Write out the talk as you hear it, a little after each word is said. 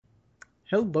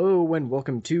Hello and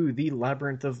welcome to the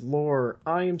Labyrinth of Lore.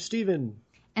 I am Steven,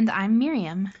 And I'm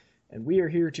Miriam. and we are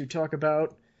here to talk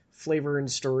about flavor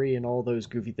and story and all those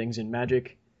goofy things in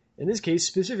Magic. In this case,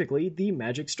 specifically, the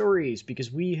Magic stories, because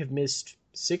we have missed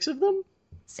 6 of them?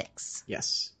 6.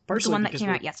 Yes. The one that came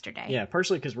out yesterday. Yeah,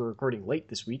 partially because we're recording late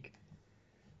this week.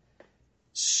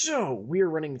 So, we are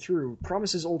running through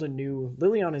Promises Old and New,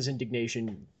 Liliana's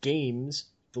Indignation, Games,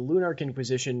 the Lunarch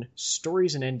Inquisition,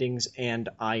 Stories and Endings, and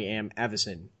I Am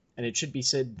Avacyn. And it should be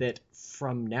said that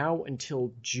from now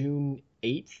until June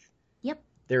 8th, Yep.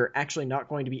 there are actually not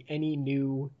going to be any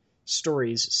new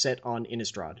stories set on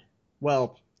Innistrad.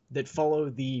 Well, that follow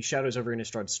the Shadows over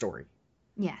Innistrad story.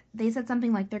 Yeah, they said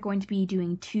something like they're going to be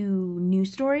doing 2 new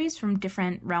stories from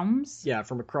different realms. Yeah,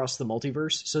 from across the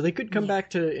multiverse. So they could come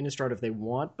back to Innistrad if they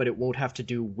want, but it won't have to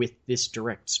do with this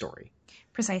direct story.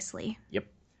 Precisely. Yep.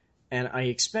 And I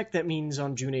expect that means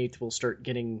on June 8th we'll start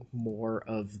getting more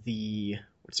of the,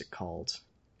 what's it called?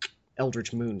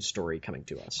 Eldritch Moon story coming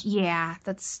to us. Yeah,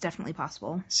 that's definitely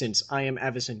possible. Since I Am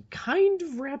Avacyn kind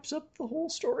of wraps up the whole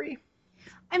story.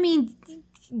 I mean,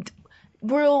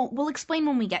 we'll explain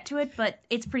when we get to it, but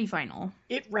it's pretty final.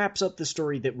 It wraps up the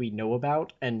story that we know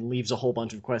about and leaves a whole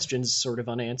bunch of questions sort of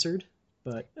unanswered,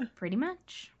 but... Pretty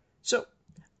much. So,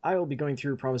 I will be going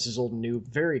through Promises Old and New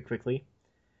very quickly.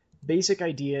 Basic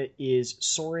idea is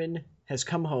Sorin has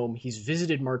come home, he's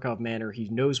visited Markov Manor, he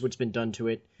knows what's been done to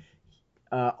it.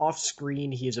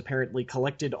 Off-screen, he has apparently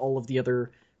collected all of the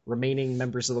other remaining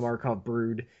members of the Markov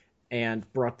brood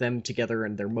and brought them together,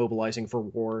 and they're mobilizing for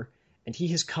war. And he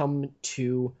has come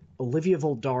to Olivia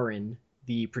Voldarin,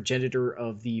 the progenitor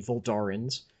of the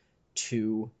Voldarins,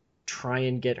 to try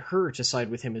and get her to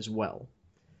side with him as well.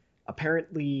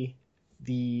 Apparently,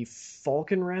 the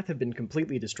Falconwrath have been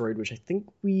completely destroyed, which I think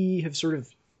we have sort of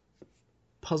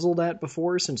puzzled at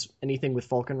before, since anything with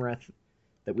Falconwrath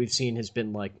that we've seen has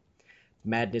been, like,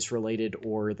 madness-related,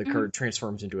 or the card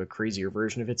transforms into a crazier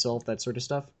version of itself, that sort of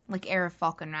stuff. Like Heir of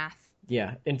Falconwrath.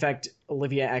 Yeah. In fact,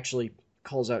 Olivia actually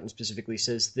calls out and specifically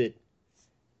says that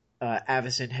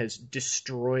Avacyn has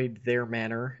destroyed their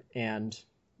manor, and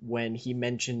when he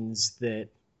mentions that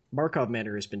Markov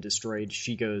Manor has been destroyed,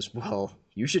 she goes, well,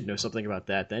 you should know something about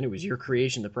that then. It was your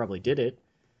creation that probably did it.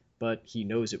 But he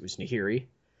knows it was Nahiri.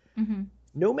 Mm-hmm.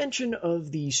 No mention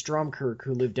of the Stromkirk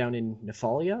who live down in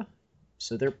Nephalia,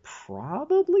 so they're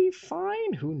probably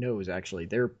fine. Who knows, actually.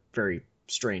 They're very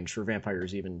strange for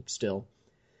vampires even still.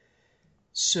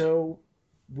 So,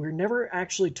 we're never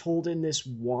actually told in this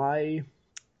why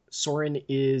Sorin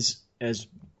is, as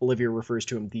Olivia refers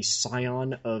to him, the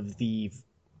scion of the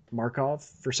Markov.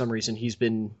 For some reason, he's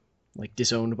been, like,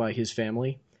 disowned by his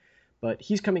family. But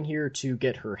he's coming here to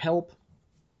get her help.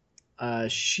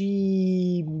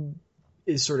 She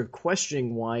is sort of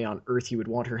questioning why on earth he would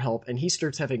want her help, and he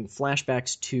starts having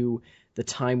flashbacks to the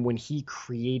time when he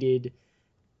created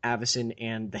Avacyn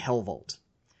and the Hell Vault.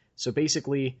 So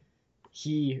basically,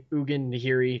 he, Ugin,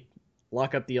 Nahiri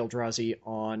lock up the Eldrazi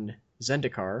on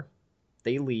Zendikar.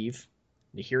 They leave.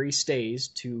 Nahiri stays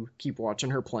to keep watch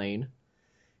on her plane.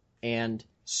 And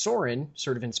Sorin,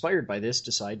 sort of inspired by this,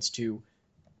 decides to,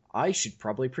 I should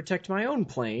probably protect my own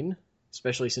plane,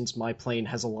 especially since my plane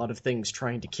has a lot of things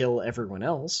trying to kill everyone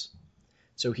else.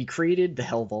 So he created the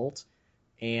Hell Vault,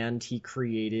 and he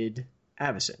created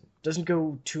Avacyn. Doesn't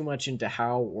go too much into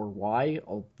how or why,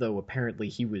 although apparently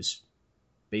he was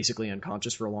basically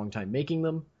unconscious for a long time making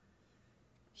them.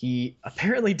 He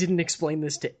apparently didn't explain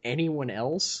this to anyone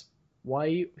else,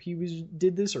 why he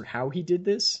did this or how he did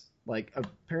this. Like,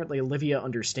 apparently Olivia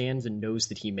understands and knows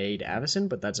that he made Avacyn,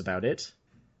 but that's about it.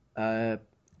 The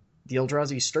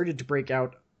Eldrazi started to break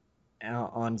out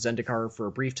on Zendikar for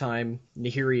a brief time.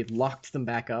 Nahiri locked them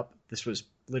back up. This was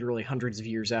literally hundreds of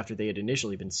years after they had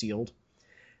initially been sealed.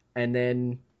 And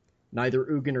then neither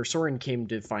Ugin or Sorin came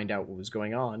to find out what was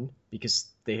going on, because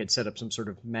they had set up some sort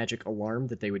of magic alarm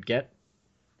that they would get.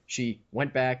 She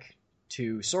went back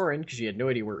to Sorin, because she had no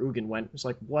idea where Ugin went. It was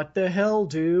like, what the hell,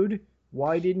 dude?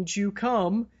 Why didn't you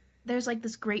come? There's like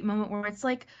this great moment where it's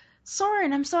like,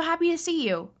 Sorin, I'm so happy to see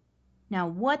you. Now,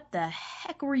 what the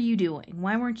heck were you doing?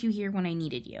 Why weren't you here when I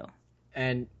needed you?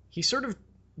 And he sort of...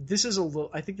 This is a little...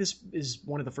 I think this is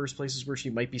one of the first places where she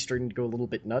might be starting to go a little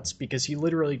bit nuts, because he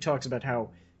literally talks about how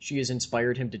she has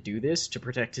inspired him to do this to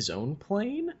protect his own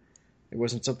plane. It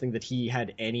wasn't something that he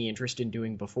had any interest in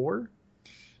doing before.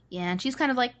 Yeah, and she's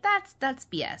kind of like, that's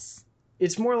BS.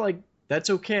 It's more like, that's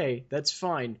okay, that's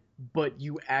fine, but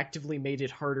you actively made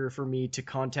it harder for me to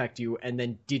contact you and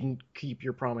then didn't keep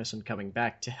your promise in coming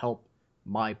back to help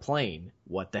my plane.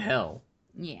 What the hell?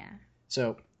 Yeah.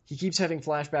 So he keeps having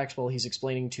flashbacks while he's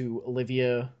explaining to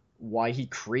Olivia why he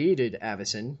created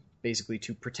Avacyn, basically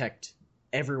to protect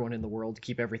everyone in the world,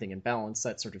 keep everything in balance,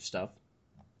 that sort of stuff.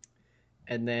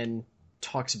 And then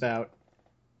talks about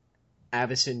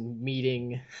Avacyn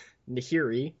meeting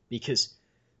Nahiri, because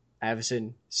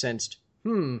Avacyn sensed,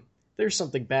 there's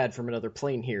something bad from another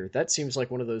plane here. That seems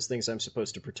like one of those things I'm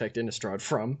supposed to protect Innistrad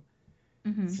from.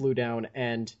 Mm-hmm. Flew down,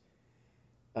 and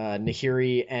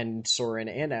Nahiri and Sorin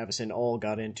and Avacyn all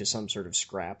got into some sort of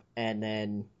scrap, and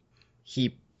then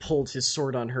he pulled his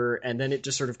sword on her, and then it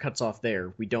just sort of cuts off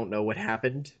there. We don't know what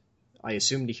happened. I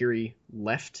assume Nahiri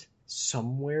left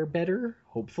somewhere better,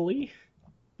 hopefully,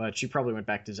 but she probably went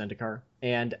back to Zendikar.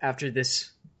 And after this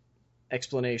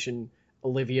explanation,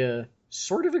 Olivia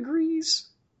sort of agrees.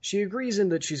 She agrees in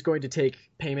that she's going to take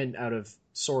payment out of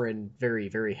Sorin very,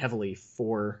 very heavily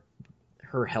for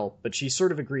her help, but she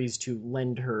sort of agrees to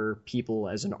lend her people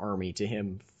as an army to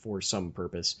him for some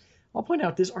purpose. I'll point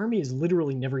out, this army is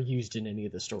literally never used in any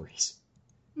of the stories.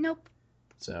 Nope.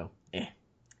 So,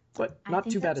 But not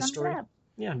too bad a story.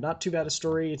 Yeah, not too bad a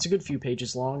story. It's a good few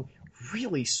pages long.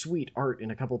 Really sweet art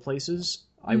in a couple places.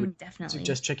 I would definitely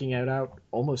suggest checking it out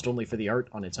almost only for the art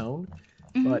on its own.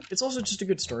 But it's also just a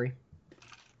good story.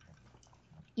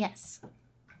 Yes.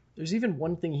 There's even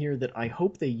one thing here that I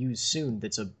hope they use soon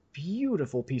that's a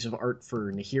beautiful piece of art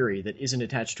for Nahiri that isn't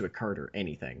attached to a card or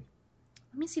anything.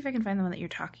 Let me see if I can find the one that you're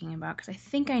talking about, because I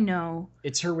think I know.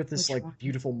 It's her with this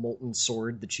beautiful molten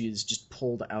sword that she has just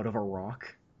pulled out of a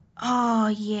rock. Oh,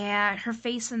 yeah. Her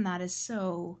face in that is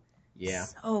so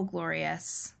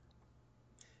glorious.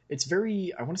 It's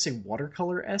very, I want to say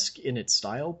watercolor-esque in its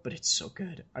style, but it's so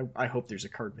good. I hope there's a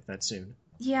card with that soon.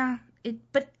 Yeah,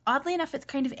 but oddly enough, it's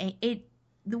kind of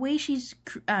the way she's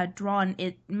drawn.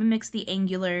 It mimics the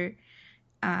angular.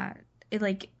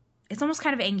 It's almost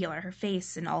kind of angular. Her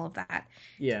face and all of that.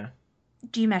 Yeah.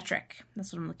 Geometric.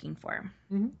 That's what I'm looking for.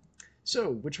 Mm-hmm.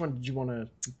 So, which one did you want to?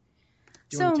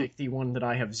 Do you want to take the one that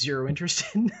I have zero interest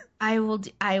in? I will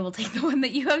take the one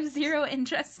that you have zero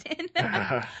interest in.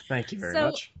 Thank you very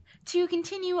much. To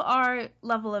continue our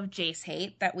level of Jace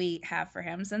hate that we have for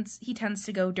him, since he tends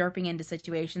to go derping into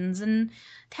situations and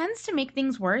tends to make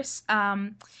things worse,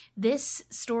 this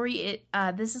story,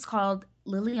 this is called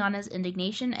Liliana's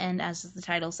Indignation, and as the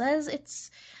title says, it's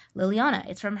Liliana.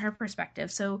 It's from her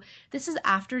perspective. So this is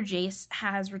after Jace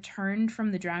has returned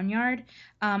from the Drown Yard.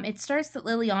 It starts that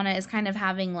Liliana is kind of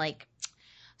having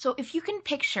so if you can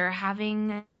picture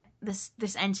having this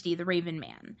entity, the Raven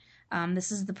Man.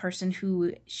 This is the person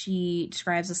who she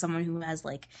describes as someone who has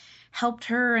helped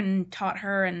her and taught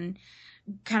her and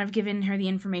kind of given her the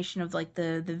information of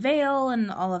the veil and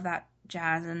all of that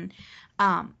jazz. And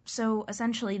so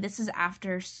essentially this is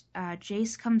after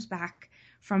Jace comes back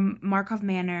from Markov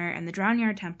Manor and the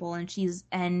Drownyard Temple,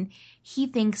 and he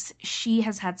thinks she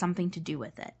has had something to do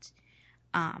with it.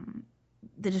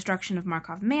 The destruction of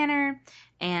Markov Manor,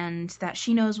 and that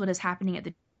she knows what is happening at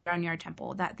the Drownyard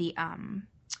Temple, that the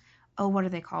what are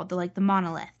they called? The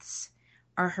monoliths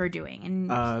are her doing. And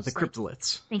the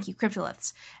cryptoliths. Thank you,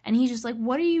 cryptoliths. And he's just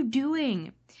what are you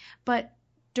doing? But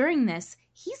during this,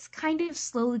 he's kind of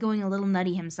slowly going a little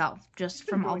nutty himself, just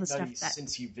from all the stuff that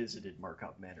since you visited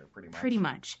Markov Manor, pretty much. Pretty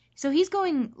much. So he's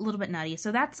going a little bit nutty.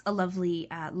 So that's a lovely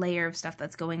layer of stuff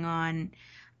that's going on.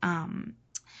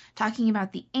 Talking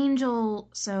about the angel.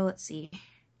 So let's see.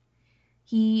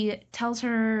 He tells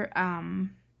her.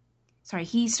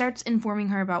 He starts informing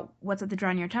her about what's at the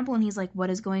Drownyard Temple, and he's like, what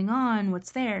is going on?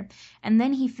 What's there? And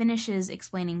then he finishes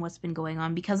explaining what's been going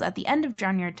on, because at the end of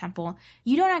Drownyard Temple,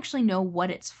 you don't actually know what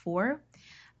it's for.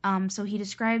 So he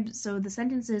describes, the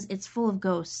sentence is, it's full of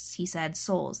ghosts, he said,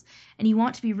 souls. And you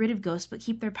want to be rid of ghosts, but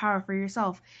keep their power for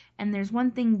yourself. And there's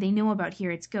one thing they know about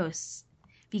here, it's ghosts.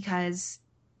 Because,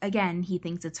 again, he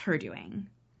thinks it's her doing.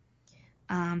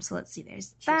 So let's see,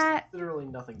 there's that. She has literally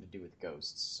nothing to do with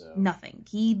ghosts, so. Nothing.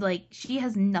 She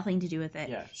has nothing to do with it.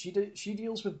 Yeah, she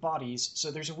deals with bodies,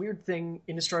 so there's a weird thing.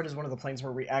 Innistrad is one of the planes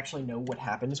where we actually know what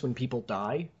happens when people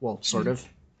die. Well, sort of.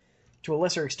 To a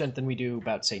lesser extent than we do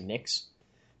about, say, Nyx.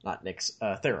 Not Nyx,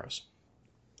 Theros.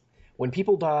 When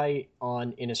people die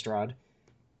on Innistrad,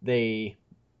 they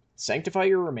sanctify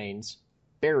your remains,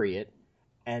 bury it,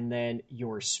 and then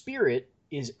your spirit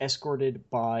is escorted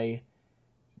by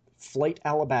Flight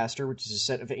Alabaster, which is a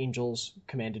set of angels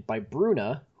commanded by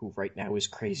Bruna, who right now is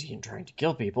crazy and trying to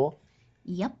kill people.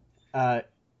 Yep.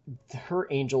 Her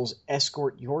angels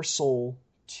escort your soul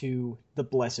to the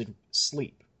blessed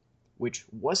sleep, which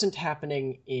wasn't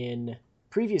happening in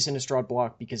previous Innistrad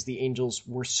block because the angels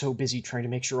were so busy trying to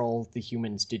make sure all of the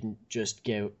humans didn't just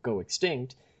go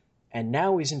extinct, and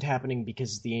now isn't happening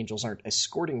because the angels aren't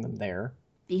escorting them there.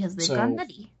 Because they've gone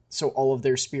nutty. So all of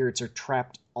their spirits are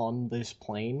trapped on this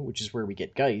plane, which is where we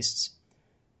get Geists,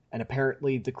 And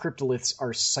apparently the cryptoliths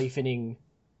are siphoning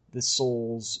the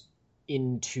souls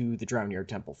into the Drownyard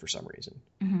Temple for some reason.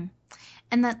 Mm-hmm.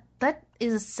 And that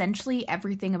is essentially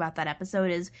everything about that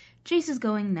episode. Is Jace is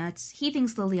going nuts. He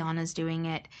thinks Liliana's doing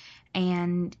it,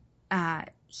 and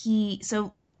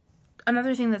so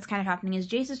another thing that's kind of happening is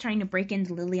Jace is trying to break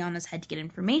into Liliana's head to get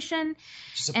information.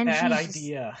 Which is a bad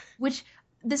idea. Which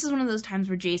this is one of those times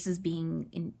where Jace is being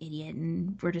an idiot,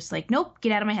 and we're just like, nope,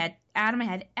 get out of my head, out of my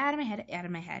head, out of my head, out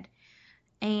of my head.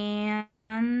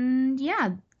 And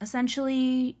yeah,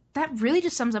 essentially that really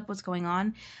just sums up what's going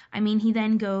on. I mean, he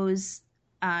then goes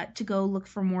to go look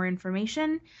for more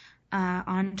information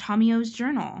on Tomio's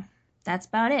journal. That's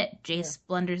about it. Jace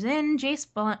blunders in, Jace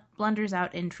blunders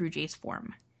out in true Jace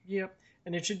form. Yep,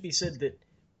 and it should be said that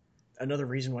another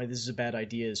reason why this is a bad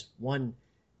idea is, one,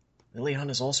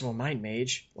 Liliana's also a mind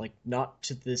mage, like, not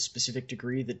to the specific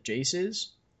degree that Jace is.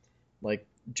 Like,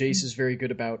 Jace is very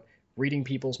good about reading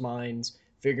people's minds,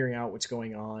 figuring out what's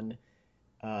going on,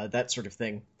 that sort of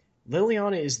thing.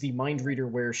 Liliana is the mind reader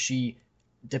where she,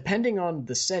 depending on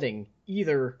the setting,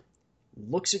 either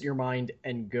looks at your mind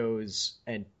and goes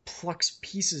and plucks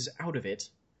pieces out of it,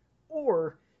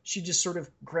 or she just sort of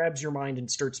grabs your mind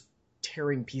and starts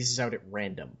tearing pieces out at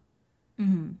random.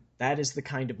 Mm-hmm. That is the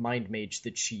kind of mind mage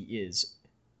that she is.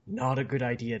 Not a good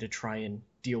idea to try and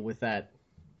deal with that.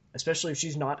 Especially if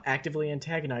she's not actively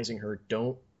antagonizing her.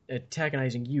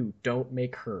 Antagonizing you. Don't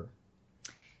make her.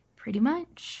 Pretty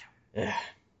much.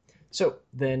 So,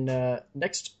 then,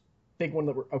 next big one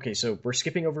that okay, so we're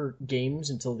skipping over games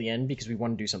until the end because we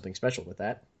want to do something special with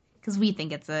that. Because we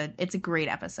think it's a great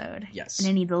episode. Yes. And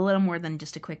it needs a little more than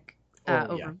just a quick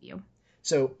overview. Yeah.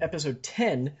 So, episode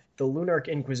 10, the Lunarch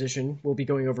Inquisition, we'll be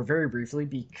going over very briefly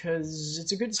because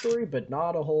it's a good story, but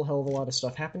not a whole hell of a lot of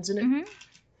stuff happens in it. Mm-hmm.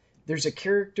 There's a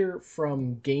character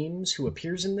from games who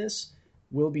appears in this.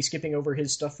 We'll be skipping over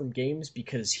his stuff from games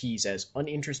because he's as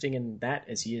uninteresting in that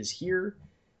as he is here.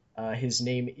 His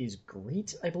name is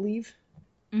Greet, I believe.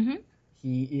 Mm-hmm.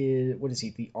 He is, what is he,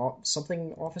 the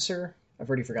something officer? I've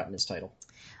already forgotten his title.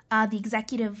 The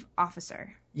executive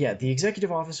officer. Yeah, the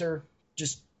executive officer,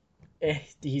 just,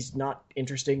 he's not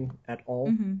interesting at all.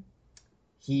 Mm-hmm.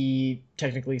 He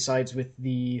technically sides with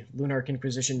the Lunarch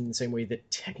Inquisition in the same way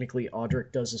that technically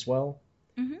Audric does as well.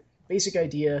 Mm-hmm. Basic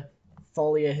idea,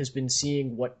 Thalia has been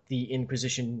seeing what the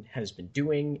Inquisition has been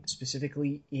doing,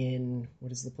 specifically in,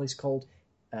 what is the place called?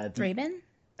 Thraben?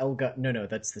 Elgud, no,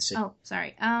 that's the city. Oh,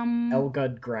 sorry.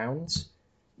 Elgud grounds.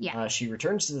 Yeah. She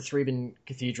returns to the Thraben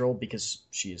Cathedral because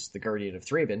she is the guardian of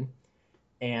Thraben,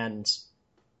 and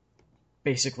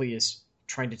basically is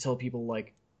trying to tell people,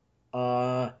 like,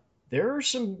 there are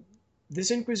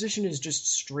this Inquisition is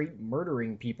just straight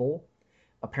murdering people,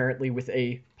 apparently with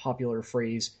a popular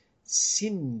phrase,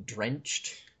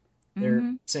 sin-drenched.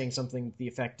 They're saying something to the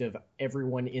effect of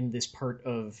everyone in this part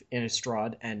of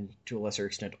Innistrad, and to a lesser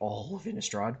extent all of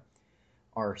Innistrad,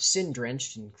 are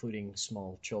sin-drenched, including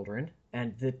small children,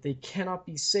 and that they cannot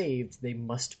be saved, they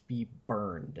must be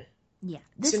burned. Yeah.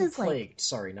 This sin is plagued,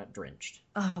 sorry, not drenched.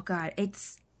 Oh god,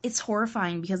 it's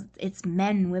horrifying because it's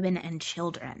men, women, and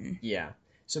children. Yeah.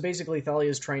 So basically Thalia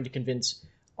is trying to convince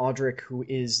Audric, who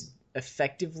is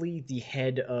effectively the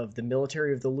head of the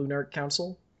military of the Lunarch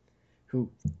Council, who,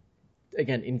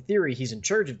 again, in theory, he's in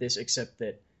charge of this, except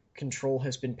that control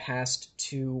has been passed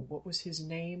to, what was his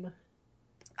name?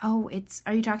 Oh,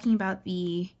 are you talking about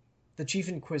the Chief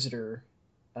Inquisitor,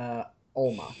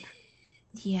 Olmok.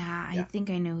 Yeah, I think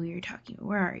I know who you're talking about.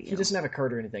 Where are you? He doesn't have a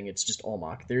card or anything, it's just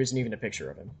Olmok. There isn't even a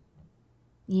picture of him.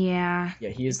 Yeah. Yeah,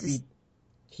 he is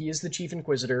the Chief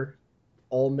Inquisitor.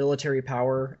 All military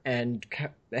power and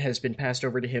has been passed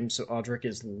over to him, so Audric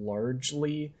is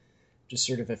largely just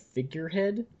sort of a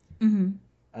figurehead.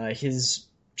 Mm-hmm. His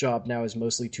job now is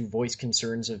mostly to voice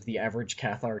concerns of the average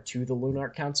Cathar to the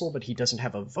Lunarch Council, but he doesn't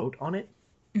have a vote on it.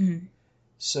 Mm-hmm.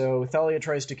 So Thalia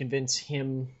tries to convince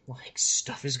him, like,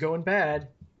 stuff is going bad,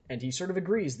 and he sort of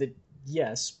agrees that,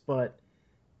 yes, but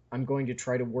I'm going to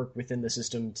try to work within the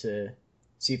system to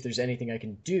see if there's anything I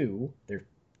can do. There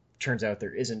turns out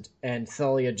there isn't, and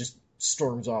Thalia just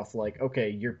storms off like,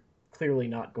 okay, you're clearly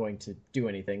not going to do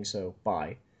anything, so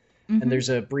bye. Mm-hmm. And there's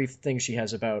a brief thing she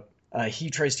has about, he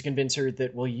tries to convince her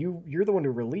that, well, you're the one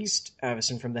who released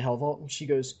Avacyn from the Hell Vault, and she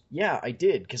goes, yeah, I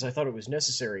did, because I thought it was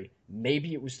necessary.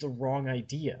 Maybe it was the wrong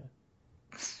idea.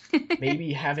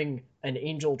 Maybe having an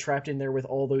angel trapped in there with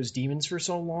all those demons for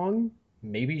so long,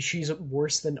 maybe she's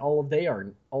worse than all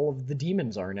of the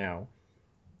demons are now.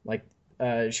 Like,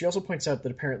 she also points out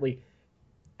that apparently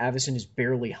Avacyn is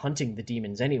barely hunting the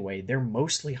demons anyway. They're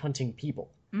mostly hunting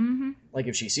people. Mm-hmm. Like,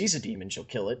 if she sees a demon, she'll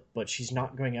kill it, but she's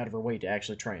not going out of her way to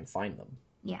actually try and find them.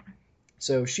 Yeah.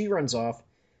 So she runs off.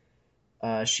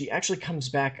 She actually comes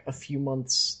back a few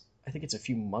months, I think it's a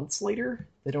few months later.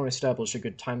 They don't establish a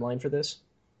good timeline for this.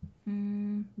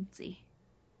 Let's see.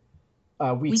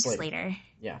 Weeks Weeks later. later.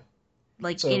 Yeah.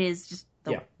 Like, So, it is just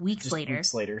weeks just later.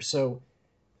 weeks later. So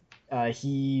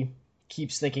he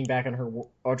keeps thinking back on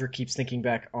Audric keeps thinking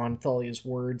back on Thalia's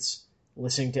words,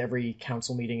 listening to every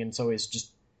council meeting, and so is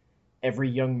just every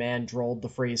young man drawled the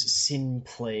phrase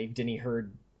sin-plagued, and he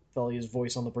heard Thalia's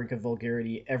voice on the brink of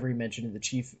vulgarity. Every mention of the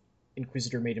chief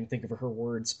inquisitor made him think of her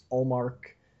words.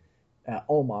 Almach,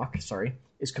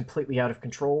 is completely out of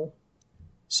control.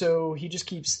 So he just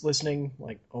keeps listening,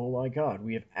 like, oh my god,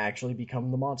 we have actually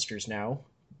become the monsters now.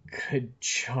 Good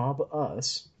job,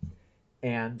 us.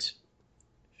 And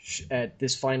at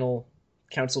this final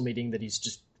council meeting that he's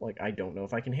just like, I don't know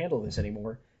if I can handle this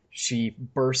anymore, she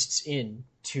bursts in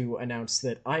to announce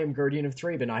that I am Guardian of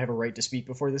Thraben. I have a right to speak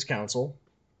before this council.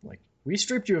 Like, we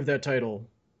stripped you of that title.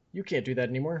 You can't do that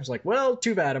anymore. It's like, well,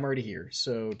 too bad. I'm already here,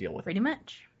 so deal with it. Pretty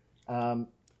much. And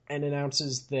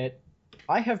announces that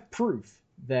I have proof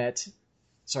that...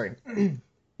 Sorry.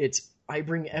 I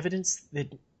bring evidence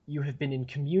that you have been in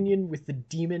communion with the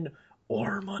demon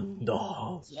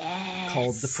Ormondal, yes,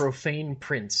 called the Profane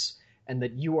Prince, and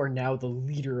that you are now the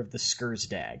leader of the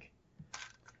Skursdag.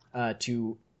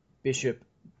 To Bishop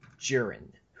Jaren,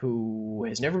 who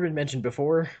has never been mentioned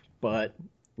before, but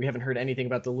we haven't heard anything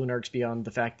about the Lunarks beyond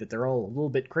the fact that they're all a little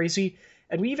bit crazy,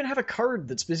 and we even have a card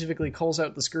that specifically calls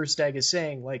out the Skursdag as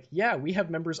saying, like, yeah, we have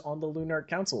members on the Lunark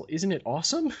Council. Isn't it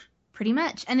awesome? Pretty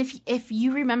much. And if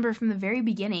you remember from the very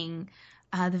beginning,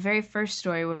 the very first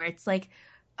story where it's like,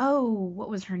 oh, what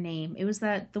was her name? It was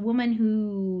the woman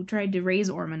who tried to raise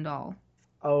Ormondal.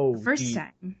 Oh, first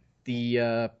time.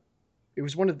 It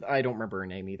was one of I don't remember her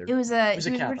name either. It was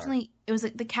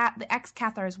the ex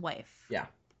Cathar's wife. Yeah.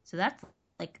 So that's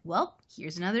like, well,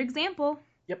 here's another example.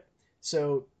 Yep.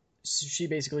 So she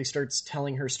basically starts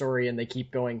telling her story, and they keep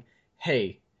going,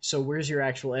 hey, so where's your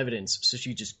actual evidence? So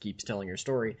she just keeps telling her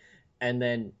story, and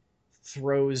then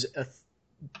throws a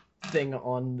thing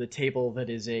on the table that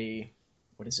is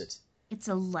what is it? It's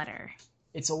a letter.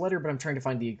 It's a letter, but I'm trying to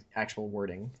find the actual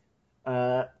wording.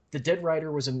 The dead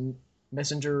rider was a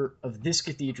messenger of this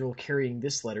cathedral carrying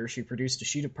this letter. She produced a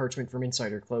sheet of parchment from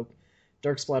inside her cloak.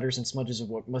 Dark splatters and smudges of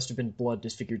what must have been blood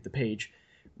disfigured the page.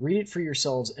 Read it for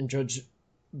yourselves and judge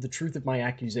the truth of my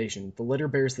accusation. The letter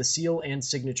bears the seal and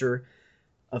signature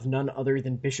of none other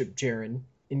than Bishop Jaren,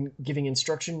 in giving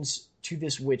instructions to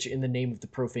this witch in the name of the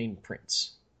Profane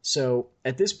Prince. So,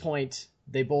 at this point,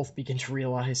 they both begin to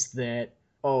realize that,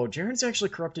 oh, Jaren's actually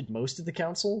corrupted most of the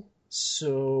council,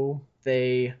 so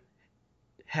they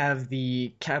have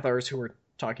the Cathars, who are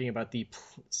talking about the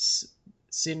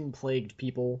sin-plagued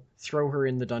people, throw her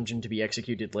in the dungeon to be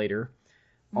executed later.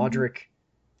 Audric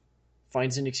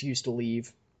finds an excuse to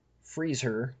leave, frees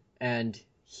her, and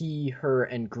he, her,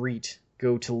 and Greet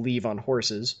go to leave on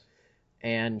horses,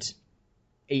 and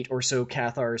 8 or so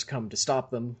Cathars come to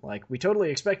stop them. Like, we totally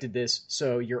expected this,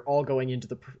 so you're all going into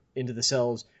the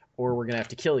cells, or we're gonna have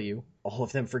to kill you. All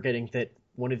of them forgetting that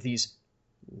one of these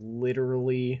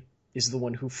literally is the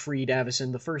one who freed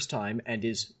Avacyn the first time, and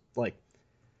is, like,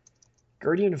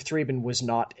 Guardian of Thraben was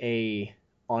not a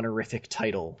honorific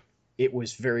title. It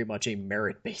was very much a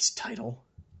merit-based title.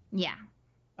 Yeah.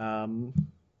 And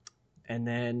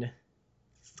then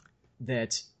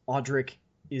that Audric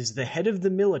is the head of the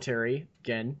military,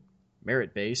 again,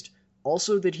 merit-based.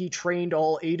 Also that he trained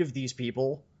all 8 of these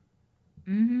people.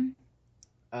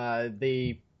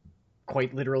 They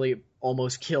quite literally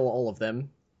almost kill all of them.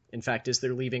 In fact, as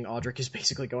they're leaving, Audric is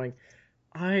basically going,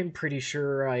 I'm pretty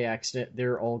sure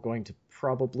they're all going to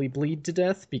probably bleed to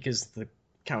death because the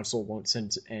council won't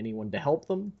send anyone to help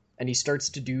them. And he starts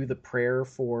to do the prayer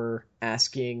for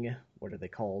asking, what are they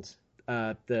called?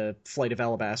 The Flight of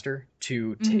Alabaster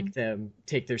to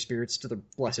take their spirits to the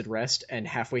blessed rest, and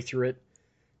halfway through it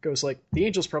goes like, the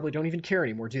angels probably don't even care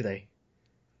anymore, do they?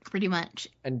 Pretty much.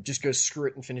 And just goes screw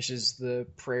it and finishes the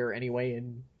prayer anyway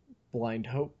in blind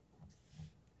hope.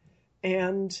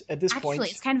 And at this point... Actually,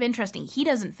 it's kind of interesting. He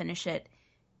doesn't finish it.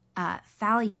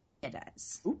 Thalia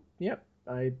does. Ooh, yep.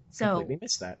 I completely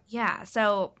missed that. Yeah,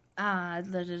 so...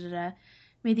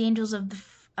 May the angels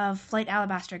of Flight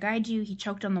Alabaster guide you. He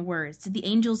choked on the words. Did the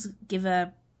angels give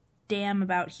a damn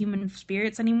about human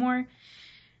spirits anymore?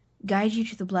 Guide you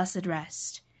to the blessed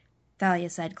rest, Thalia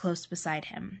said, close beside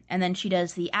him. And then she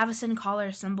does the Avacyn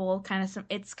collar symbol,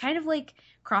 it's kind of like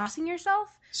crossing yourself,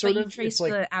 but you trace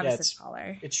the Avacyn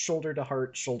collar. It's shoulder to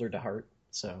heart,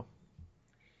 so...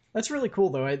 That's really cool,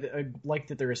 though. I like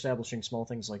that they're establishing small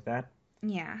things like that.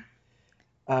 Yeah.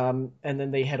 And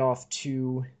then they head off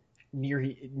to near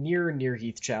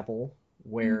Heath Chapel, Mm.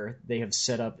 where they have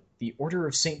set up the Order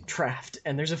of Saint Traft.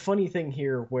 And there's a funny thing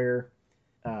here where,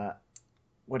 uh,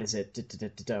 what is it?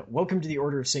 Welcome to the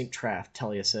Order of Saint Traft,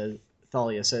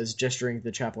 Thalia says, gesturing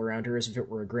the chapel around her as if it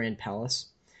were a grand palace.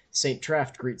 Saint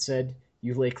Traft, Greet said,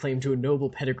 you lay claim to a noble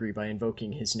pedigree by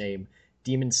invoking his name.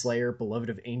 Demon slayer, beloved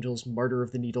of angels, martyr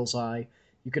of the needle's eye.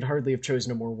 You could hardly have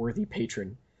chosen a more worthy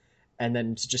patron. And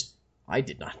then it's just, I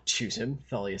did not choose him,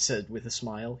 Thalia said with a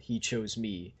smile. He chose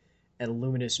me. And a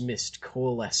luminous mist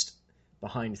coalesced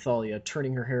behind Thalia,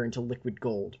 turning her hair into liquid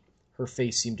gold. Her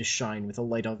face seemed to shine with a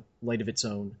light of its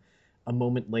own. A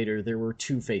moment later, there were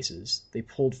two faces. They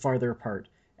pulled farther apart,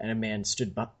 and a man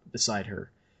stood beside her,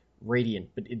 radiant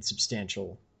but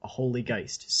insubstantial, a holy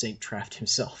Geist, Saint Traft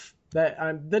himself.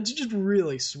 That's just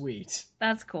really sweet.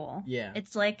 That's cool. Yeah.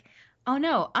 It's like, oh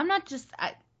no, I'm not just.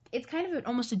 It's kind of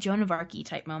almost a Joan of Arc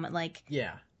type moment. Like,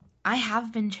 yeah, I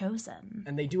have been chosen.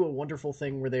 And they do a wonderful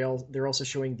thing where they're also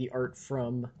showing the art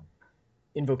from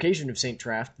Invocation of Saint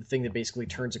Traft, the thing that basically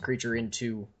turns a creature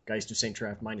into Geist of Saint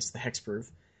Traft minus the hexproof.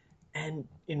 And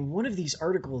in one of these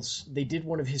articles, they did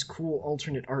one of his cool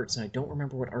alternate arts, and I don't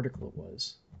remember what article it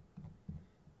was.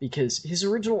 Because his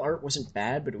original art wasn't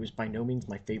bad, but it was by no means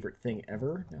my favorite thing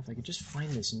ever. Now, if I could just find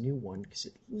this new one, because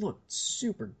it looked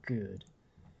super good.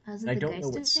 I don't know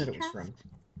what set it was from.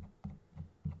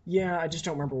 Yeah, I just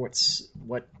don't remember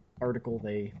what article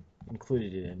they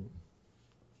included it in.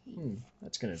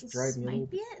 That's going to drive me a little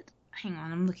bit. It? Hang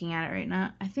on, I'm looking at it right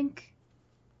now.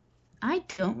 I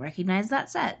don't recognize that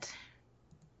set.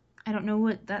 I don't know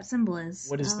what that symbol is.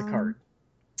 What is the card?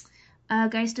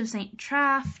 Geist of Saint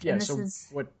Traft. Yeah, and this so is...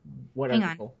 what Hang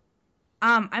article?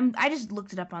 I just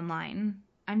looked it up online.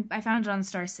 I found it on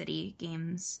Star City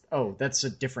Games. Oh, that's a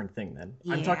different thing then.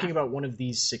 Yeah. I'm talking about one of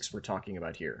these 6 we're talking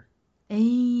about here.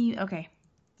 Okay.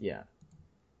 Yeah.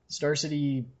 Star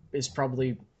City is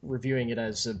probably reviewing it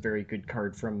as a very good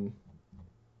card from...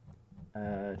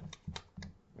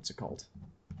 what's it called?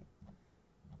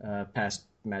 Past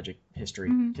Magic history,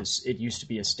 because it used to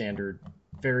be a standard,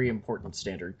 very important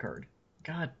standard card.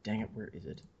 God dang it, where is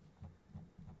it?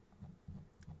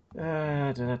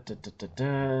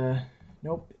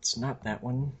 Nope, it's not that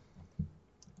one.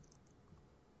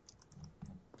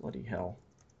 Bloody hell.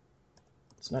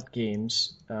 It's not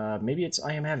games. Maybe it's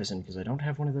I Am Avison, because I don't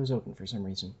have one of those open for some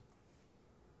reason.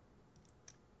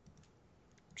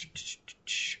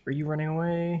 Are you running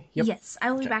away? Yep. Yes,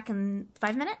 I will be back in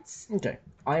 5 minutes. Okay.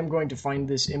 I am going to find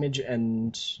this image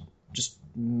and just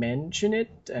mention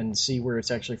it and see where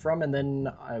it's actually from, and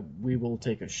then we will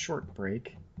take a short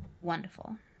break.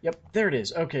 Wonderful. Yep, there it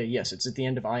is. Okay, yes, it's at the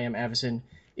end of I Am Avison.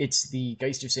 It's the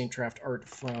Geist of Saint Traft art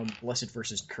from Blessed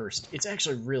vs. Cursed. It's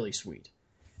actually really sweet.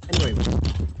 Anyway,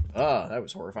 that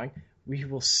was horrifying. We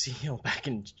will see you back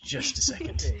in just a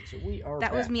second. Okay, so we are That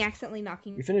back. was me accidentally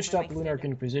knocking. We finished up Lunarch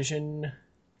Inquisition,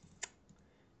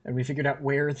 and we figured out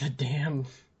where the damn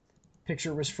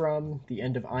picture was from. The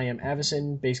end of I Am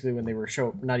Avison, basically when they were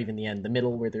not even the end, the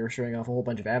middle, where they were showing off a whole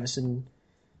bunch of Avison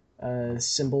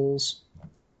symbols.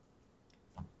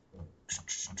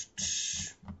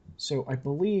 So I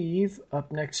believe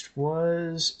up next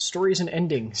was Stories and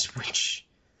Endings, which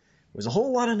was a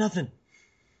whole lot of nothing.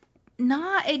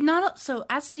 So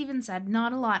as Steven said,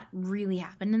 not a lot really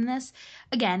happened in this.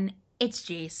 Again, it's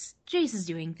Jace. Jace is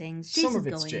doing things. Jace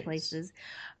is going places.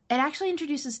 It actually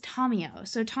introduces Tamio.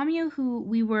 So Tamio,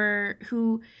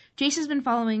 who Jace has been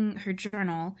following her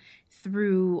journal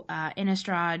through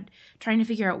Innistrad, trying to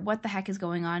figure out what the heck is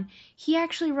going on. He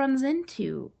actually runs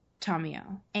into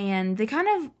Tamio, and they kind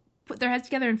of put their heads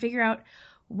together and figure out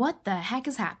what the heck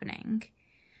is happening.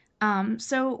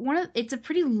 So it's a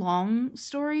pretty long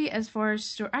story as far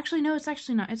as actually no, it's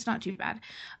actually not. It's not too bad.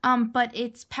 But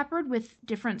it's peppered with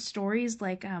different stories,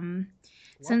 like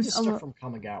since stuff from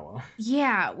Kamigawa.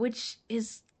 Yeah, which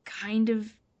is kind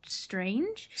of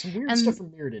strange. Some weird stuff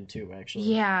from Mirrodin too, actually.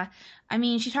 Yeah, I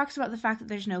mean, she talks about the fact that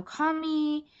there's no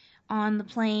Kami on the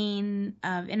plane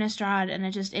of Innistrad, and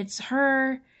it's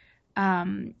her.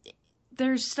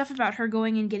 There's stuff about her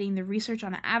going and getting the research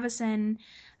on Avison.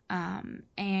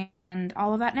 And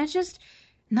all of that, and it's just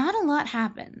not a lot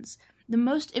happens. The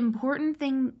most important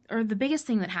thing, or the biggest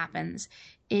thing that happens,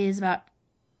 is about,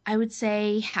 I would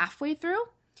say, halfway through.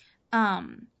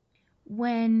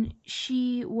 When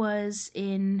she was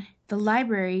in the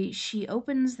library, she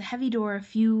opens the heavy door a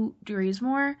few degrees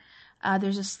more.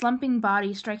 There's a slumping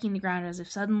body striking the ground as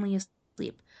if suddenly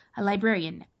asleep. A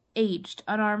librarian, aged,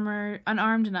 unarmed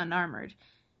and unarmored.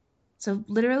 So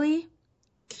literally,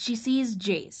 she sees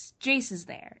Jace. Jace is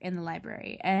there in the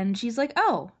library, and she's like,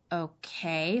 oh,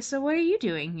 okay, so what are you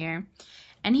doing here?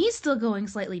 And he's still going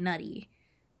slightly nutty.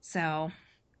 So,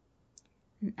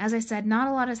 as I said, not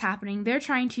a lot is happening. They're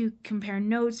trying to compare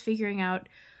notes, figuring out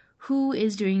who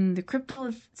is doing the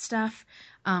crypto stuff,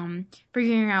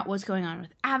 figuring out what's going on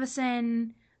with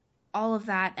Avacyn, all of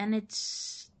that, and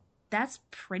that's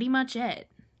pretty much it.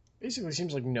 Basically,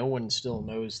 seems like no one still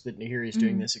knows that Nahiri's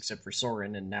doing Mm-hmm. this except for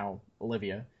Soren and now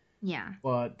Olivia. Yeah.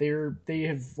 But they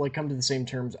have like come to the same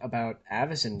terms about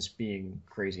Avacyn's being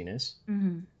craziness.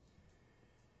 Mm-hmm.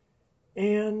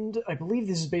 And I believe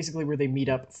this is basically where they meet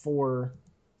up for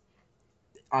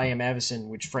I Am Avacyn,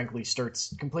 which frankly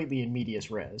starts completely in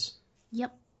medias res.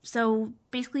 Yep. So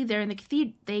basically, they're in the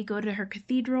cathedral. They go to her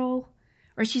cathedral,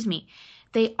 or excuse me,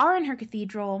 they are in her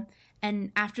cathedral.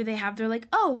 And after they're like,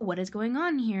 "Oh, what is going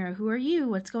on here? Who are you?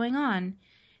 What's going on?"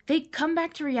 They come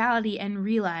back to reality and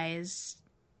realize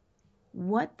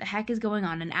what the heck is going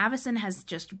on. And Avacyn has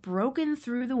just broken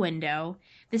through the window.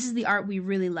 This is the art we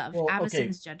really love. Well, okay,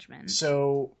 Avacyn's judgment.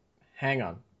 so hang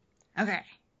on. Okay.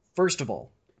 First of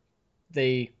all,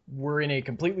 they were in a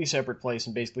completely separate place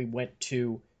and basically went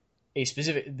to a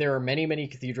specific. There are many, many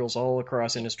cathedrals all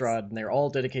across Innistrad, and they're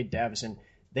all dedicated to Avacyn.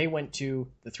 They went to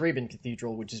the Thraben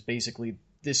Cathedral, which is basically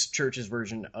this church's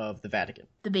version of the Vatican.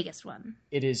 The biggest one.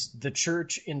 It is the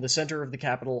church in the center of the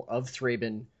capital of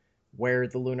Thraben, where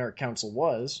the Lunar Council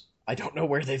was. I don't know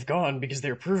where they've gone because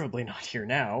they're provably not here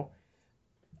now.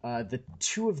 The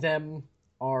two of them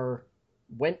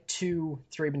went to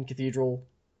Thraben Cathedral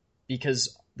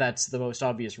because that's the most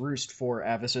obvious roost for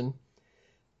Avacyn.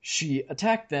 She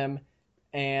attacked them,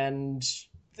 and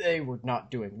they were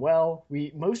not doing well.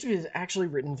 Most of it is actually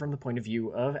written from the point of view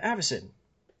of Avacyn.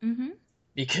 Mm-hmm.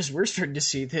 Because we're starting to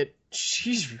see that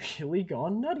she's really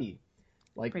gone nutty.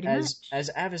 Like, Pretty as much.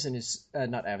 Avacyn is,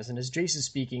 not Avacyn, as Jace is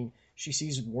speaking, she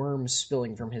sees worms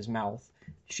spilling from his mouth.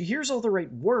 She hears all the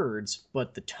right words,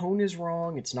 but the tone is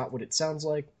wrong, it's not what it sounds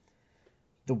like.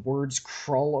 The words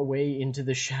crawl away into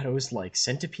the shadows like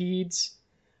centipedes.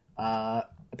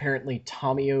 Apparently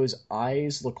Tamio's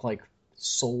eyes look like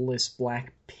soulless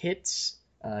black pits.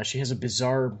 She has a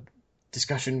bizarre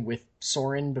discussion with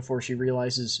Soren before she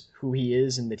realizes who he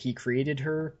is and that he created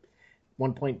her. At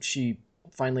one point she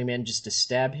finally manages to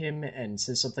stab him and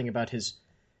says something about his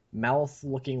mouth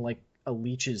looking like a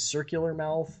leech's circular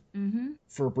mouth. Mm-hmm.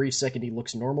 For a brief second he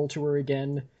looks normal to her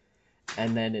again,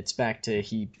 and then it's back to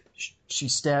she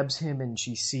stabs him and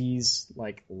she sees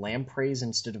like lampreys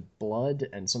instead of blood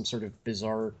and some sort of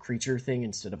bizarre creature thing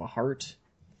instead of a heart.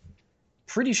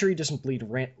 Pretty sure he doesn't bleed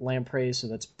lampreys, so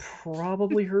that's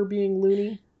probably her being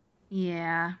loony.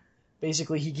 Yeah.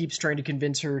 Basically, he keeps trying to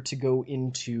convince her to go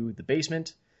into the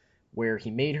basement where he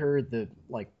made her,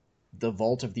 the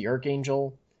vault of the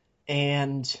Archangel.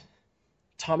 And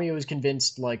Tamio is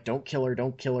convinced, like, don't kill her,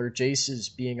 don't kill her. Jace is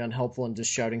being unhelpful and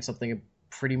just shouting something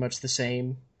pretty much the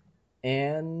same.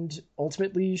 And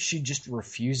ultimately, she just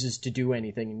refuses to do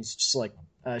anything. And he's just like,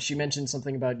 she mentioned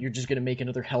something about, you're just going to make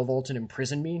another Hell Vault and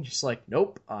imprison me? And she's like,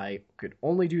 nope, I could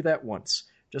only do that once.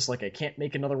 Just like I can't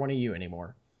make another one of you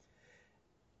anymore.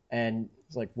 And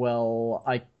it's like, well,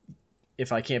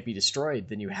 if I can't be destroyed,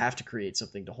 then you have to create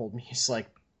something to hold me. It's like,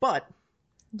 but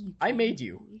I made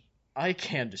you. I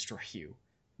can destroy you,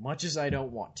 much as I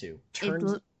don't want to.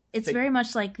 It's very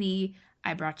much like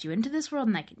I brought you into this world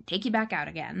and I can take you back out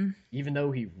again. Even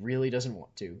though he really doesn't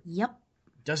want to. Yep.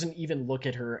 Doesn't even look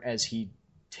at her as he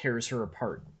tears her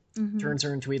apart. Mm-hmm. Turns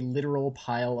her into a literal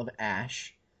pile of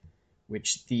ash,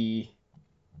 which the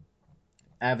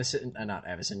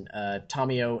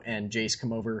Tamio and Jace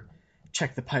come over,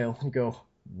 check the pile, and go,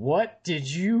 what did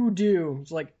you do?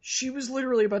 It's like, she was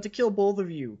literally about to kill both of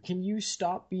you. Can you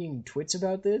stop being twits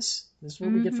about this? This is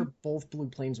what we get for both blue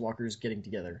planeswalkers getting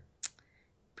together.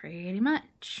 Pretty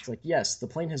much. It's like, yes, the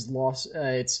plane has lost,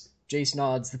 it's Jace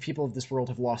nods, the people of this world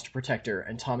have lost a protector,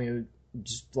 and Tamio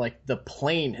just like, the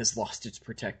plane has lost its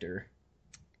protector.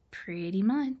 Pretty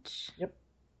much. Yep.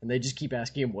 And they just keep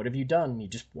asking him, what have you done? And he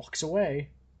just walks away,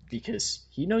 because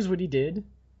he knows what he did.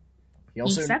 He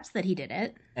accepts that he did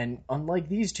it. And unlike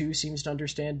these two, seems to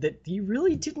understand that he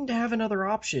really didn't have another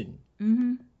option.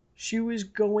 Mm-hmm. She was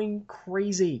going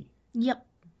crazy. Yep.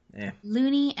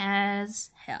 Loony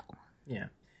as hell. Yeah.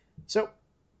 So,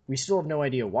 we still have no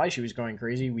idea why she was going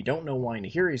crazy. We don't know why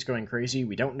Nahiri's going crazy.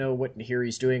 We don't know what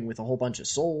Nahiri's doing with a whole bunch of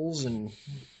souls and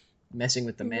messing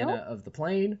with the mana of the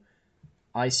plane.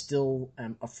 I still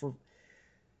am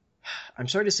I'm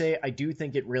sorry to say, I do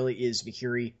think it really is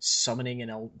Nahiri summoning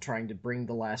and trying to bring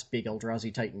the last big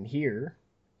Eldrazi Titan here.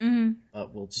 Mm-hmm.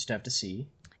 But we'll just have to see.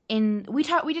 And we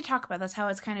did talk about this, how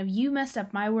it's kind of, you messed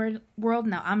up my world,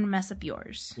 now I'm gonna mess up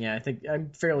yours. Yeah, I'm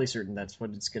fairly certain that's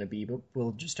what it's gonna be, but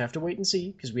we'll just have to wait and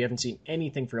see, because we haven't seen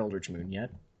anything for Eldritch Moon yet.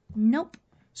 Nope.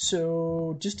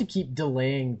 So, just to keep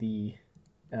delaying the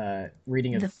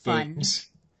reading The of fun. games,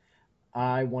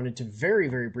 I wanted to very,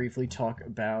 very briefly talk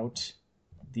about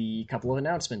the couple of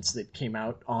announcements that came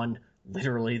out on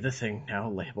literally the thing now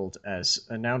labeled as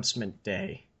Announcement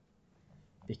Day,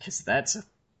 because that's a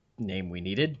name we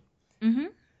needed. Mm-hmm.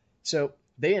 So,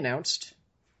 they announced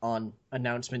on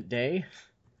Announcement Day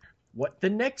what the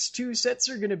next two sets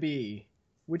are going to be,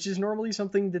 which is normally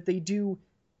something that they do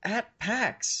at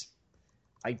PAX.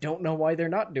 I don't know why they're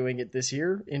not doing it this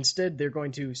year. Instead, they're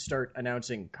going to start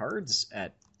announcing cards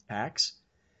at PAX.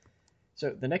 So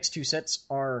the next two sets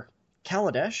are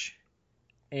Kaladesh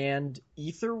and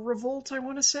Ether Revolt, I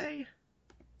want to say.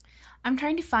 I'm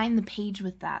trying to find the page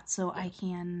with that so I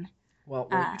can. Well,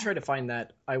 while you try to find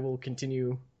that, I will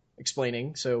continue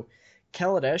explaining. So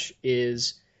Kaladesh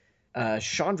is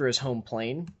Chandra's home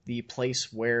plane, the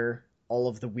place where all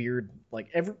of the weird,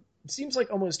 it seems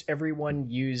like almost everyone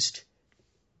used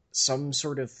some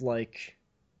sort of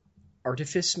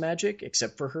artifice magic,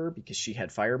 except for her because she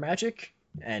had fire magic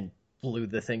and blew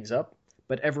the things up.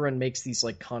 But everyone makes these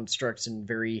constructs and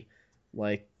very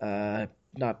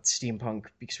not steampunk,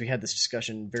 because we had this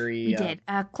discussion. Very We did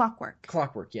clockwork.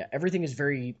 Clockwork, yeah. Everything is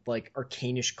very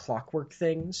arcanish clockwork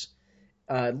things.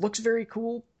 Looks very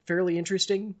cool, fairly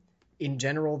interesting. In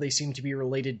general, they seem to be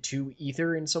related to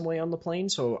Ether in some way on the plane,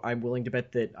 so I'm willing to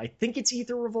bet that I think it's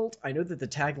Ether Revolt. I know that the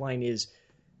tagline is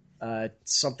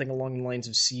something along the lines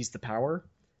of Seize the Power,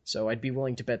 so I'd be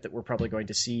willing to bet that we're probably going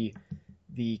to see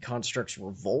the constructs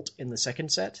revolt in the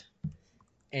second set.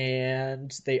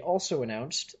 And they also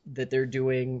announced that they're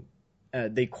doing...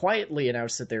 they quietly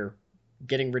announced that they're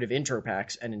getting rid of intro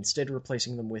packs and instead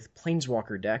replacing them with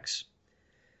Planeswalker decks.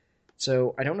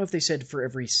 So I don't know if they said for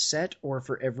every set or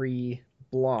for every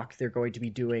block they're going to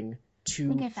be doing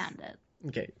two... I think I found it.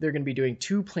 Okay, they're going to be doing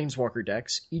two Planeswalker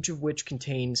decks, each of which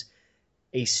contains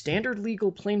a standard legal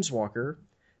Planeswalker,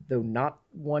 though not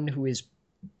one who is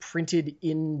printed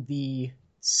in the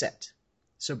set.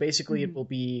 So basically it will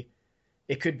be...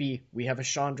 It could be, we have a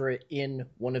Chandra in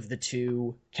one of the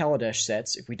two Kaladesh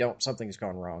sets. If we don't, something's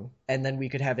gone wrong. And then we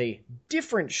could have a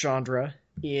different Chandra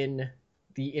in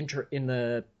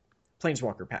the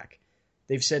Planeswalker pack.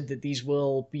 They've said that these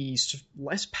will be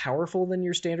less powerful than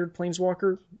your standard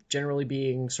Planeswalker, generally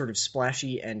being sort of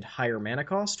splashy and higher mana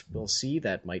cost. We'll see,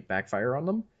 that might backfire on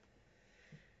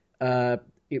them.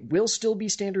 It will still be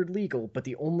standard legal, but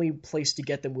the only place to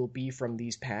get them will be from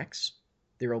these packs.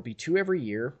 There will be two every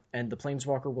year, and the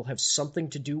Planeswalker will have something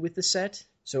to do with the set,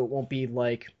 so it won't be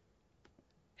like,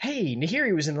 hey,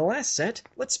 Nahiri was in the last set,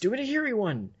 let's do a Nahiri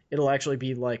one. It'll actually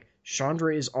be like,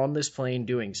 Chandra is on this plane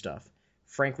doing stuff.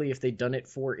 Frankly, if they'd done it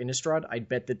for Innistrad, I'd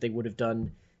bet that they would have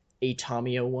done a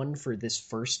Tamio one for this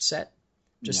first set,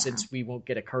 since we won't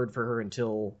get a card for her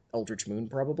until Eldritch Moon,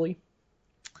 probably.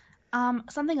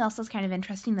 Something else that's kind of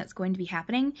interesting that's going to be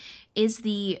happening is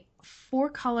the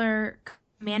 4-color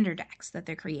commander decks that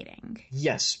they're creating.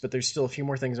 Yes, but there's still a few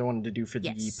more things I wanted to do for the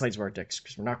Planeswalker decks,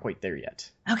 because we're not quite there yet.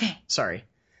 Okay. Sorry.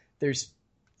 There's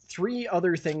 3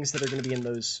 other things that are going to be in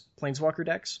those Planeswalker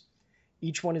decks.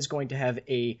 Each one is going to have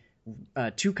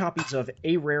 2 copies of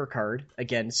a rare card,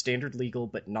 again, standard legal,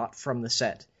 but not from the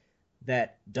set,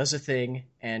 that does a thing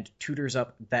and tutors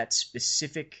up that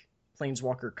specific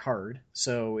Planeswalker card.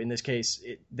 So in this case,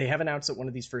 they have announced that one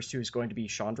of these first 2 is going to be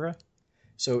Chandra.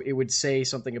 So it would say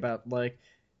something about,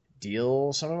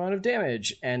 deal some amount of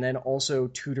damage, and then also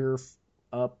tutor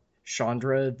up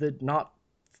Chandra the not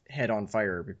head on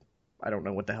fire. I don't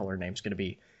know what the hell her name's going to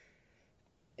be.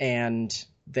 And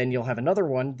then you'll have another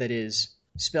one that is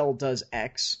spell does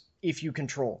X. If you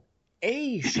control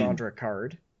a Chandra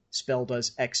card, spell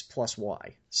does X plus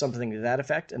Y. Something to that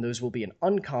effect, and those will be an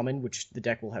uncommon, which the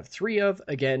deck will have 3 of.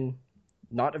 Again,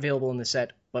 not available in the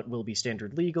set, but will be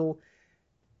standard legal.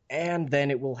 And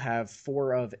then it will have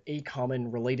 4 of a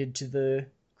common related to the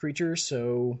creature.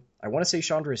 So I want to say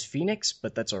Chandra is Phoenix,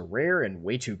 but that's a rare and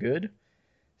way too good.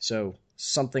 So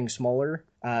something smaller.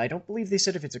 I don't believe they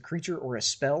said if it's a creature or a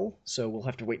spell, so we'll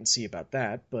have to wait and see about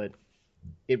that. But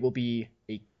it will be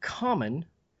a common,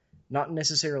 not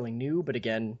necessarily new, but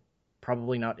again,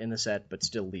 probably not in the set, but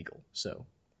still legal. So,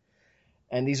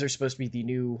 and these are supposed to be the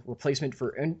new replacement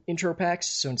for intro packs,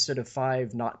 so instead of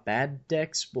 5 not bad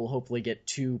decks, we'll hopefully get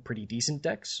 2 pretty decent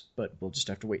decks, but we'll just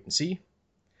have to wait and see.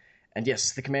 And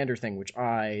yes, the Commander thing, which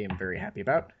I am very happy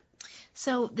about.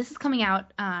 So this is coming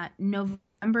out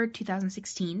November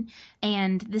 2016,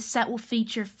 and this set will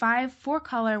feature 5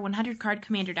 4-color 100-card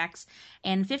Commander decks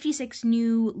and 56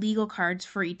 new legal cards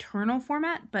for Eternal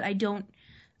format, but I don't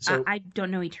So I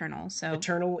don't know Eternal, so I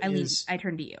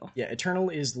turn to you. Yeah, Eternal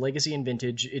is Legacy and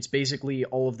Vintage. It's basically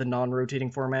all of the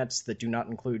non-rotating formats that do not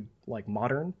include, like,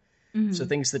 Modern. So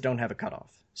things that don't have a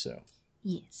cutoff. So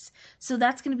Yes. So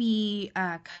that's going to be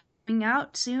coming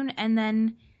out soon, and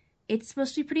then it's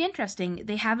supposed to be pretty interesting.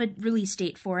 They have a release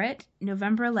date for it,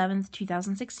 November 11th,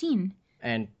 2016.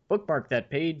 And bookmark that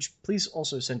page. Please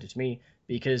also send it to me,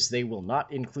 because they will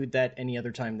not include that any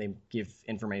other time they give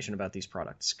information about these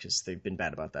products, because they've been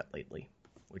bad about that lately,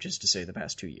 which is to say the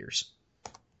past 2 years.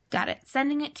 Got it.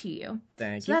 Sending it to you.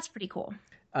 Thank you. So that's pretty cool.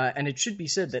 And it should be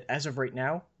said that as of right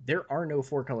now, there are no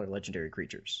 4-color legendary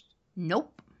creatures.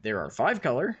 Nope. There are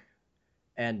 5-color,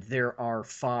 and there are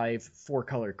 5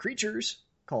 4-color creatures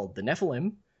called the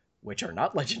Nephilim, which are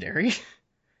not legendary,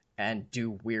 and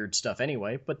do weird stuff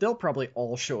anyway, but they'll probably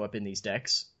all show up in these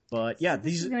decks. But yeah,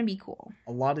 this is going to be cool.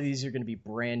 A lot of these are going to be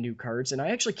brand new cards, and I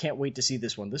actually can't wait to see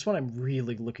this one. This one I'm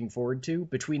really looking forward to.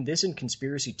 Between this and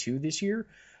Conspiracy 2 this year,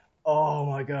 oh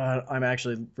my god, I'm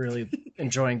actually really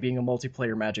enjoying being a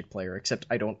multiplayer Magic player, except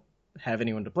I don't have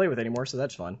anyone to play with anymore, so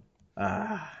that's fun.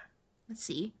 Let's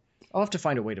see. I'll have to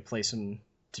find a way to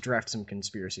draft some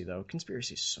Conspiracy, though.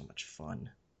 Conspiracy is so much fun.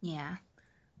 Yeah.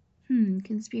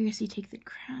 Conspiracy Take the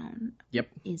Crown. Yep.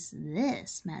 What is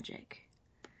this Magic?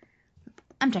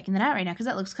 I'm checking that out right now because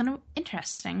that looks kind of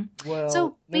interesting. Well,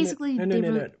 so basically,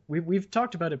 no. We've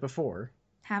talked about it before.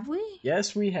 Have we?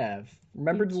 Yes, we have.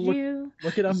 Remember to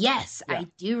look it up? Yes, yeah. I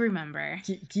do remember.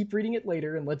 Keep reading it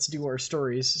later, and let's do our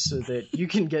stories so that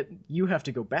you have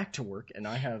to go back to work, and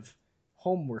I have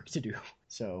homework to do.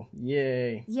 So,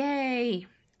 yay. Yay.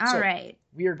 All right.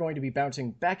 We are going to be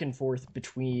bouncing back and forth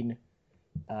between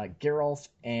Geralt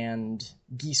and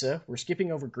Gisa. We're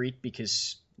skipping over Greet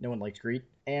because no one likes Greet.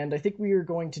 And I think we are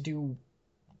going to do...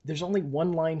 There's only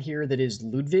one line here that is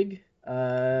Ludwig.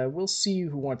 We'll see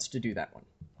who wants to do that one.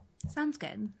 Sounds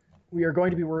good. We are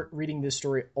going to be reading this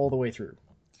story all the way through.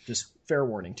 Just fair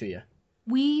warning to you.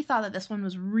 We thought that this one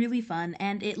was really fun,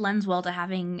 and it lends well to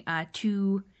having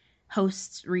 2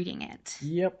 hosts reading it.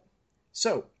 Yep.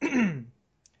 So,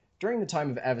 during the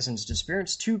time of Avacyn's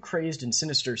disappearance, 2 crazed and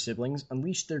sinister siblings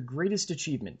unleashed their greatest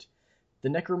achievement. The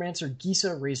necromancer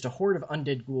Gisa raised a horde of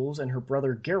undead ghouls, and her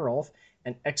brother Geralf,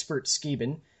 an expert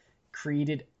Skaven,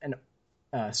 created an...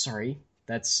 sorry,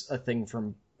 that's a thing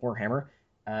from Warhammer.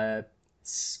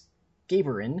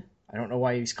 Skaberin, I don't know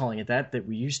why he's calling it that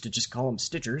we used to just call them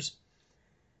Stitchers,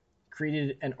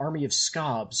 created an army of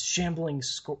scobs, shambling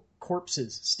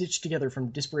corpses stitched together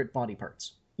from disparate body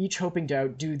parts. Each hoping to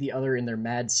outdo the other in their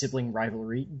mad sibling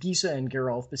rivalry, Gisa and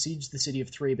Geralf besieged the city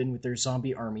of Thraben with their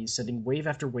zombie armies, sending wave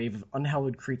after wave of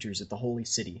unhallowed creatures at the holy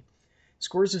city.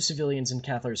 Scores of civilians and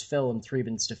Cathars fell in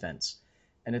Thraben's defense,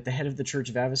 and at the head of the Church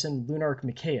of Avacyn, Lunarch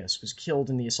Micaeus was killed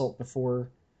in the assault before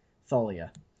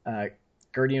Thalia. Thalia,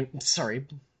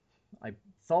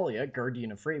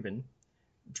 guardian of Thraben,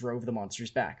 drove the monsters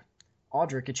back.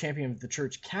 Audric, a champion of the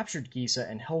church, captured Gisa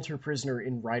and held her prisoner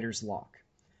in Ryder's Lock.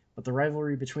 But the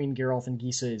rivalry between Geralt and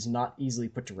Gisa is not easily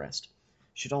put to rest.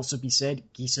 Should also be said,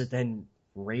 Gisa then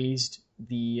raised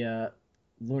the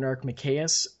Lunarch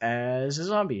Micaeus as a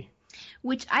zombie.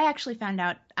 Which I actually found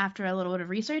out after a little bit of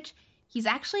research. He's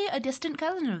actually a distant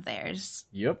cousin of theirs.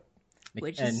 Yep.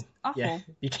 Which is awful. Yeah,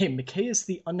 became Micaeus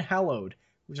the Unhallowed,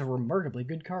 which is a remarkably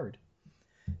good card.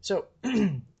 So,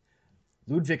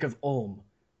 Ludwig of Ulm,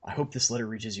 I hope this letter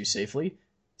reaches you safely.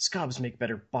 Scobs make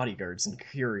better bodyguards than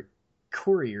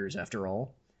couriers, after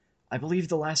all. I believe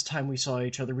the last time we saw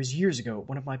each other was years ago at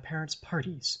one of my parents'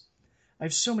 parties. I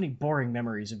have so many boring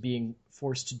memories of being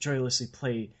forced to joylessly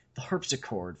play the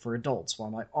harpsichord for adults while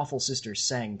my awful sister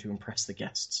sang to impress the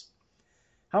guests.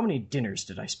 How many dinners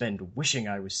did I spend wishing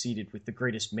I was seated with the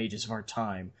greatest mages of our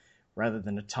time, rather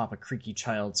than atop a creaky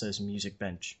child-sized music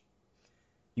bench?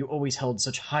 You always held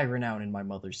such high renown in my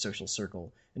mother's social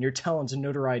circle, and your talent and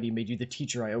notoriety made you the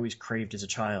teacher I always craved as a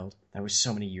child. That was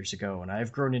so many years ago, and I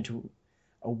have grown into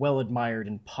a well-admired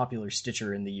and popular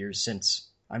stitcher in the years since.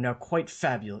 I'm now quite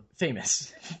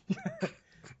famous.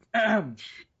 And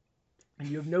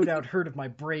you have no doubt heard of my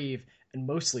brave and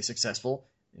mostly successful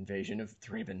invasion of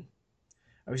Thraben.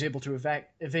 I was able to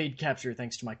evade capture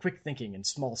thanks to my quick thinking and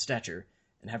small stature,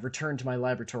 and have returned to my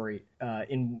laboratory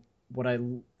in what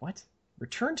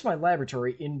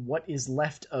is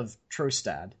left of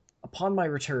Trostad. Upon my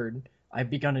return, I have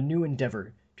begun a new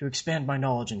endeavor to expand my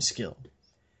knowledge and skill.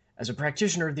 As a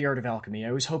practitioner of the art of alchemy,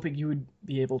 I was hoping you would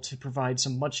be able to provide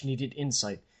some much-needed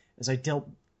insight as I delve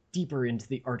deeper into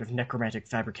the art of necromantic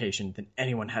fabrication than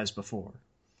anyone has before.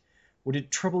 Would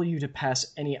it trouble you to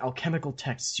pass any alchemical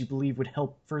texts you believe would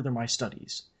help further my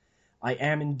studies? I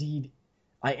am in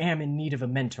need of a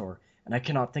mentor, and I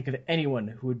cannot think of anyone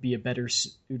who would be a better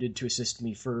suited to assist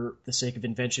me for the sake of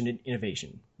invention and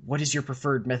innovation. What is your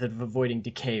preferred method of avoiding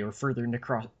decay or further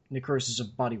necrosis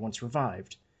of body once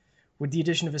revived? Would the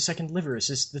addition of a second liver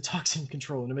assist the toxin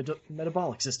control in a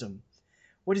metabolic system?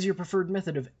 What is your preferred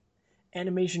method of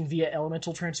animation via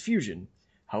elemental transfusion?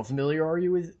 How familiar are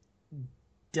you with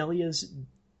Delia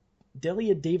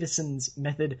Davison's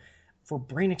method for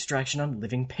brain extraction on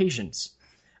living patients?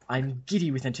 I'm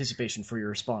giddy with anticipation for your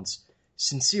response.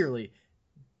 Sincerely,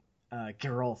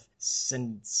 Geralf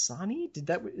Sensani?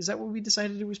 Is that what we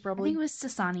decided it was probably? I think it was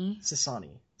Sasani.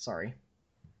 Sasani, sorry.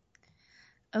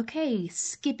 Okay,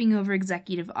 skipping over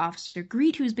Executive Officer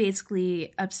Greet, who's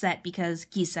basically upset because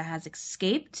Gisa has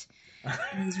escaped.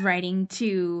 He's writing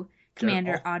to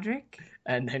Commander Audric.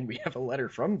 And then we have a letter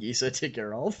from Gisa to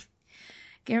Geralf.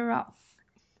 Geralf,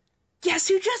 guess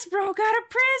who just broke out of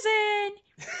prison?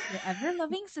 Your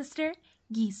ever-loving sister,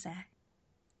 Gisa.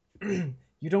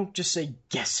 You don't just say,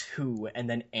 guess who, and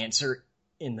then answer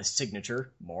in the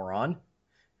signature, moron.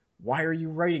 Why are you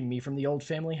writing me from the old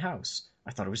family house?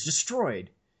 I thought it was destroyed.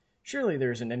 Surely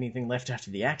there isn't anything left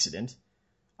after the accident.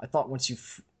 I thought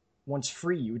once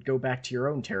free you would go back to your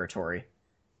own territory.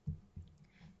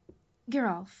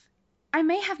 Geralf, I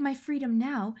may have my freedom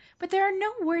now, but there are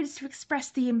no words to express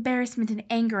the embarrassment and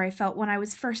anger I felt when I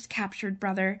was first captured,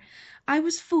 brother. I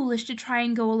was foolish to try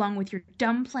and go along with your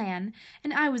dumb plan,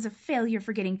 and I was a failure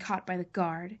for getting caught by the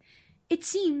guard. It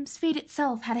seems fate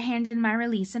itself had a hand in my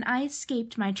release, and I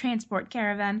escaped my transport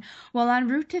caravan while en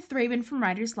route to Thraben from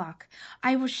Ryder's Lock.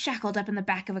 I was shackled up in the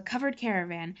back of a covered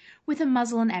caravan, with a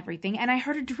muzzle and everything, and I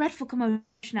heard a dreadful commotion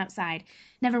outside.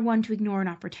 Never one to ignore an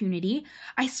opportunity,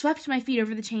 I swept my feet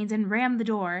over the chains and rammed the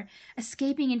door,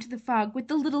 escaping into the fog with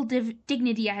the little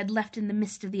dignity I had left in the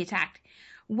midst of the attack.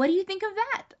 What do you think of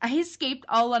that? I escaped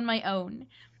all on my own.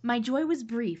 My joy was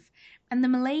brief, and the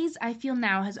malaise I feel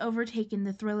now has overtaken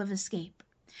the thrill of escape.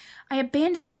 I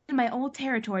abandoned my old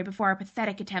territory before our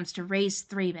pathetic attempts to raise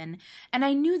Thraben, and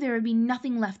I knew there would be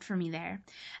nothing left for me there.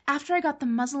 After I got the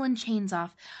muzzle and chains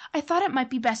off, I thought it might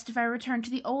be best if I returned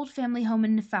to the old family home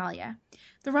in Nephalia.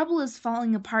 The rubble is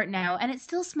falling apart now, and it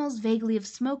still smells vaguely of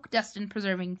smoke, dust, and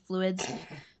preserving fluids.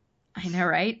 I know,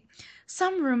 right?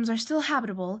 Some rooms are still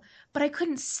habitable, but I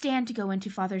couldn't stand to go into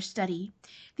Father's study.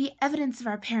 The evidence of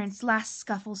our parents' last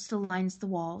scuffle still lines the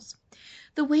walls.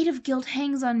 The weight of guilt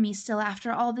hangs on me still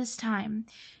after all this time.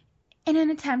 In an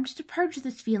attempt to purge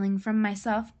this feeling from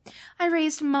myself, I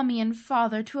raised Mummy and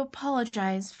Father to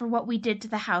apologize for what we did to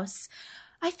the house.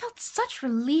 I felt such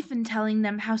relief in telling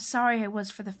them how sorry I was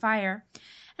for the fire,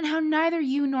 and how neither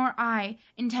you nor I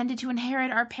intended to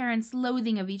inherit our parents'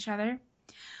 loathing of each other.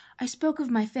 I spoke of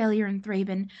my failure in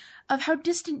Thraben, of how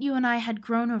distant you and I had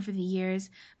grown over the years,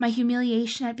 my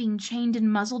humiliation at being chained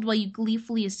and muzzled while you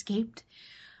gleefully escaped.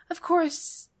 Of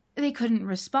course, they couldn't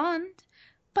respond,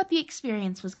 but the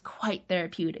experience was quite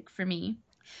therapeutic for me.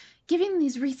 Given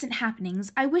these recent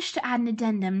happenings, I wish to add an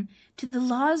addendum to the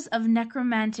laws of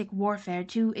necromantic warfare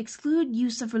to exclude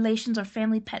use of relations or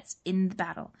family pets in the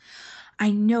battle. I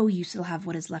know you still have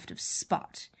what is left of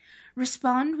Spot.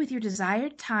 Respond with your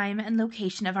desired time and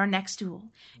location of our next duel.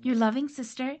 Your loving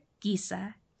sister,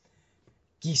 Gisa.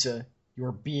 Gisa, you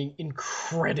are being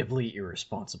incredibly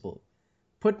irresponsible.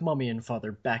 Put Mummy and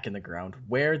Father back in the ground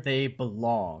where they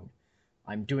belong.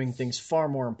 I'm doing things far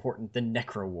more important than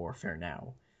necro-warfare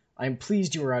now. I am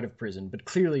pleased you are out of prison, but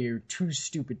clearly you're too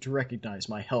stupid to recognize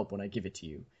my help when I give it to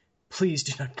you. Please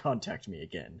do not contact me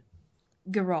again.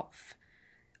 Geralf,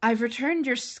 I've returned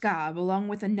your scab along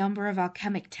with a number of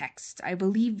alchemic texts. I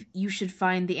believe you should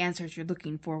find the answers you're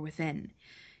looking for within.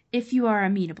 If you are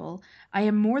amenable, I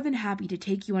am more than happy to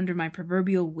take you under my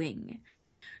proverbial wing.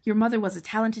 Your mother was a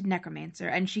talented necromancer,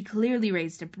 and she clearly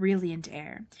raised a brilliant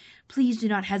heir. Please do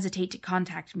not hesitate to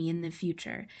contact me in the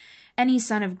future. Any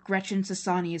son of Gretchen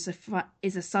Sassani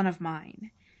is a son of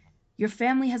mine. Your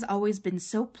family has always been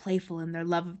so playful in their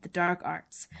love of the dark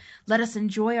arts. Let us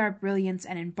enjoy our brilliance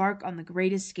and embark on the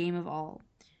greatest game of all.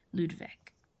 Ludwig.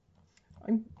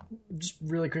 I just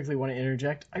really quickly want to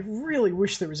interject. I really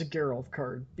wish there was a Geralf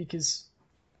card, because,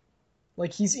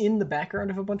 like, he's in the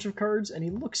background of a bunch of cards, and he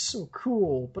looks so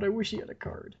cool, but I wish he had a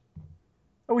card.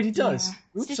 Oh, wait, he does.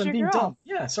 Yeah. Oops, I'm being dumb.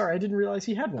 Yeah, sorry, I didn't realize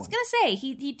he had one. I was going to say,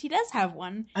 he does have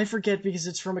one. I forget because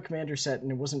it's from a Commander set,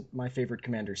 and it wasn't my favorite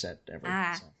Commander set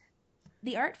ever. So.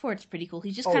 The art for it's pretty cool.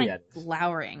 He's just kind of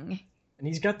glowering. And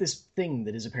he's got this thing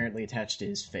that is apparently attached to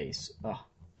his face. Oh.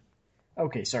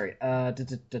 Okay, sorry.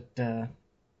 That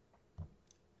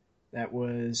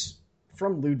was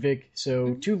from Ludwig.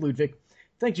 So, to Ludwig,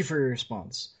 thank you for your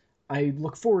response. I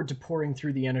look forward to poring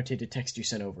through the annotated text you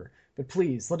sent over. But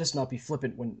please, let us not be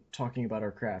flippant when talking about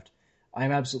our craft. I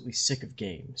am absolutely sick of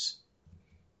games.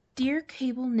 Dear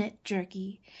Cable Knit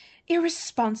Jerky,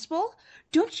 irresponsible?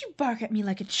 Don't you bark at me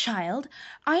like a child.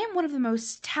 I am one of the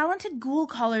most talented ghoul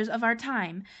callers of our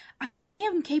time. I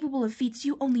am capable of feats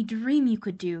you only dream you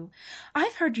could do.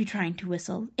 I've heard you trying to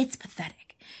whistle. It's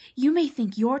pathetic. You may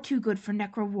think you're too good for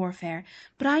necro warfare,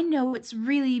 but I know it's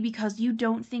really because you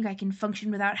don't think I can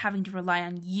function without having to rely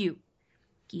on you.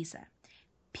 Giza.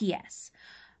 P.S.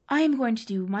 I am going to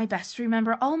do my best to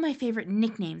remember all my favorite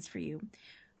nicknames for you.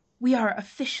 We are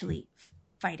officially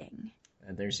fighting.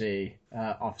 And there's a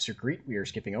Officer Greet we are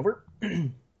skipping over.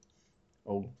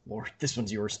 Oh, Lord, this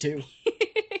one's yours, too.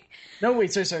 No,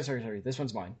 wait, sorry. This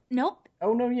one's mine. Nope.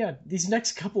 Oh, no, yeah. These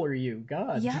next couple are you.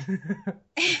 God. Yep.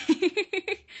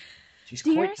 She's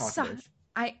quite talkative.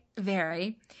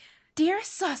 Very. Dear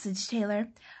Sausage Tailor,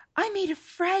 I made a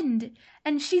friend,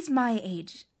 and she's my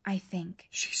age, I think.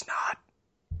 She's not.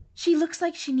 She looks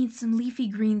like she needs some leafy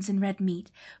greens and red meat,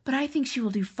 but I think she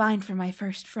will do fine for my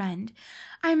first friend.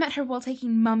 I met her while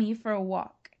taking Mummy for a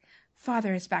walk.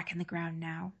 Father is back in the ground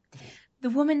now. The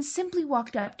woman simply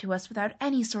walked up to us without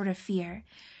any sort of fear.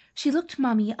 She looked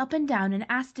Mummy up and down and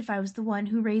asked if I was the one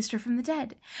who raised her from the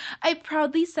dead. I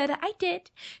proudly said I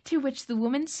did, to which the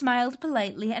woman smiled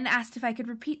politely and asked if I could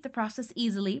repeat the process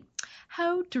easily.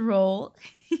 How droll.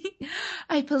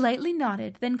 I politely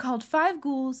nodded, then called 5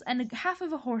 ghouls and half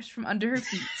of a horse from under her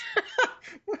feet.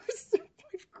 Where's the 5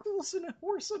 ghouls and a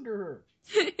horse under her?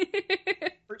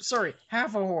 Sorry,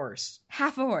 half a horse.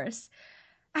 Half a horse.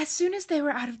 As soon as they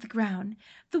were out of the ground,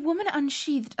 the woman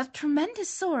unsheathed a tremendous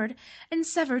sword and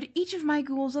severed each of my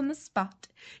ghouls on the spot.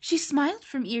 She smiled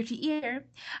from ear to ear.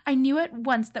 I knew at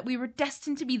once that we were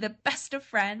destined to be the best of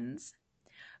friends.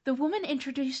 The woman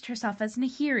introduced herself as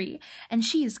Nahiri, and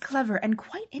she is clever and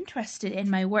quite interested in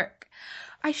my work.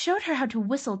 I showed her how to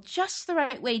whistle just the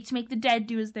right way to make the dead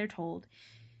do as they're told.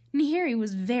 Nahiri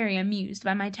was very amused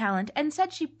by my talent and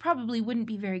said she probably wouldn't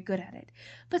be very good at it,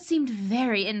 but seemed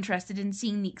very interested in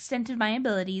seeing the extent of my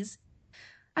abilities.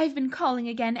 I've been calling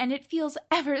again, and it feels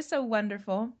ever so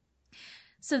wonderful.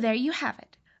 So there you have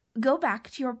it. Go back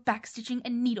to your backstitching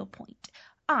and needlepoint.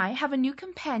 I have a new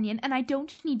companion, and I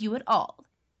don't need you at all.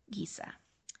 Gisa.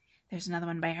 There's another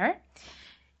one by her.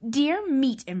 Dear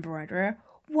Meat Embroiderer,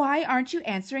 why aren't you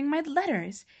answering my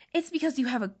letters? It's because you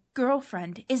have a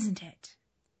girlfriend, isn't it?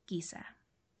 Gisa.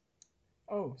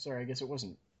 Oh, sorry, I guess it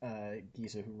wasn't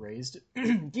Gisa who raised.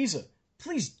 Gisa,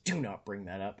 please do not bring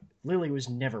that up. Lily was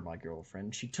never my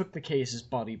girlfriend. She took Macias's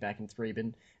body back in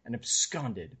Thraben and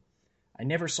absconded. I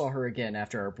never saw her again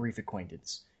after our brief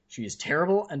acquaintance. She is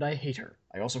terrible, and I hate her.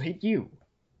 I also hate you.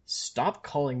 Stop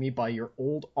calling me by your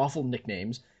old awful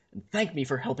nicknames, and thank me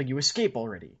for helping you escape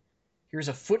already. Here's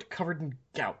a foot covered in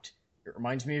gout. It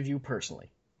reminds me of you personally.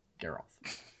 Geralt.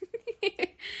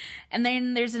 And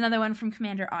then there's another one from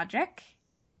Commander Odric.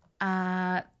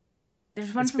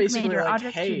 There's one it's from basically Commander like,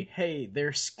 Odric. Hey,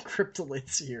 there's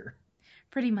cryptoliths here.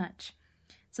 Pretty much.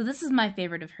 So this is my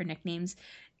favorite of her nicknames.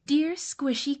 Dear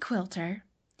Squishy Quilter.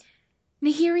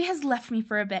 Nahiri has left me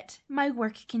for a bit. My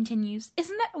work continues.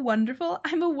 Isn't that wonderful?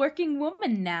 I'm a working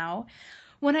woman now.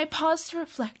 When I pause to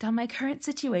reflect on my current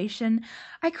situation,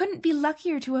 I couldn't be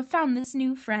luckier to have found this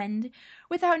new friend.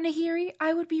 Without Nahiri,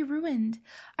 I would be ruined.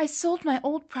 I sold my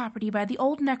old property by the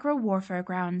old necro warfare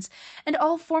grounds, and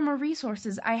all former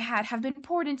resources I had have been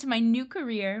poured into my new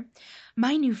career.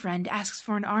 My new friend asks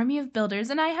for an army of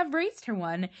builders, and I have raised her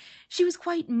one. She was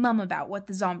quite mum about what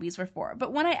the zombies were for,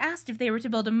 but when I asked if they were to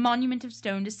build a monument of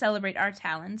stone to celebrate our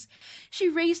talents, she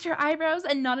raised her eyebrows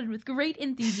and nodded with great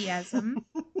enthusiasm.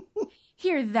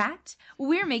 Hear that?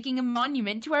 We're making a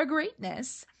monument to our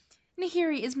greatness.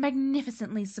 Nahiri is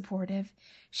magnificently supportive.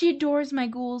 She adores my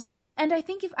ghouls, and I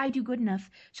think if I do good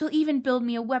enough, she'll even build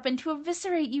me a weapon to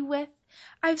eviscerate you with.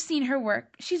 I've seen her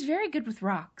work. She's very good with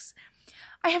rocks.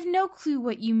 I have no clue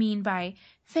what you mean by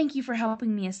thank you for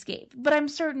helping me escape, but I'm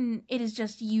certain it is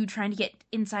just you trying to get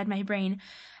inside my brain.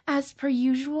 As per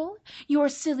usual, your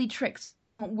silly tricks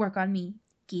won't work on me,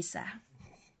 Gisa.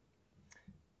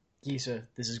 Gisa,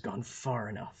 this has gone far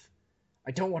enough. I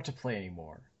don't want to play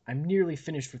anymore. I'm nearly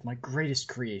finished with my greatest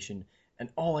creation, and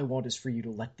all I want is for you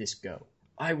to let this go.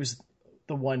 I was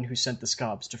the one who sent the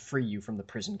Scobs to free you from the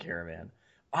prison caravan.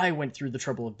 I went through the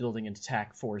trouble of building an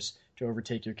attack force to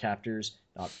overtake your captors.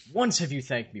 Not once have you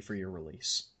thanked me for your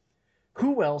release.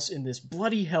 Who else in this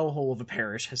bloody hellhole of a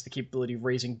parish has the capability of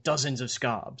raising dozens of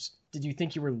Scobs? Did you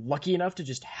think you were lucky enough to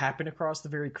just happen across the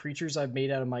very creatures I've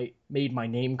made my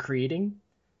name creating?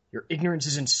 Your ignorance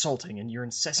is insulting, and your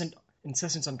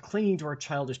insistence on clinging to our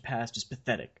childish past is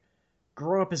pathetic.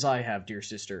 Grow up as I have, dear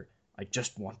sister. I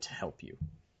just want to help you.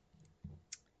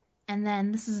 And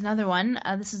then this is another one.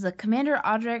 This is a Commander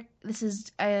Audrek. This is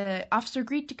Officer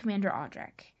Greet to Commander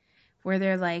Audrek, where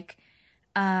they're like,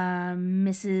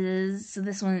 Mrs. So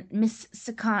this one, Miss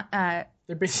Sakani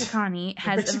they're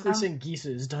has basically saying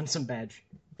Gisa has done some bad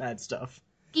stuff.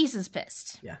 Gisa's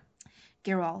pissed. Yeah.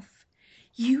 Geralf,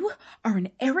 you are an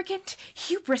arrogant,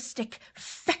 hubristic,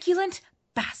 feculent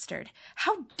bastard.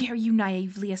 How dare you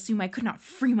naively assume I could not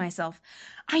free myself?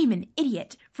 I am an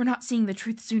idiot for not seeing the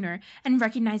truth sooner and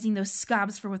recognizing those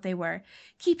scabs for what they were.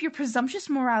 Keep your presumptuous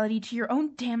morality to your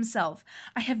own damn self.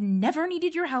 I have never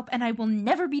needed your help, and I will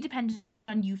never be dependent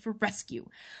on you for rescue.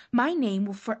 My name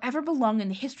will forever belong in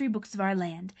the history books of our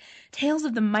land. Tales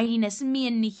of the mightiness of me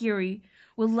and Nahiri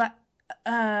will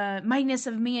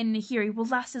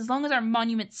last as long as our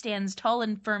monument stands tall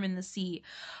and firm in the sea.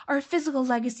 Our physical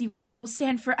legacy will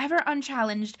stand forever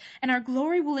unchallenged, and our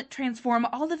glory will transform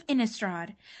all of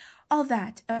Innistrad. All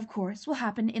that, of course, will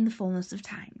happen in the fullness of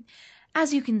time.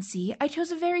 As you can see, I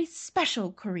chose a very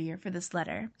special career for this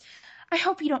letter. I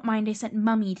hope you don't mind I sent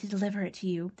Mummy to deliver it to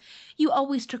you. You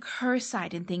always took her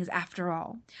side in things after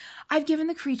all. I've given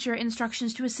the creature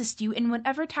instructions to assist you in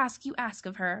whatever task you ask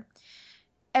of her.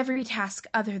 Every task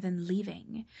other than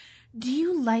leaving. Do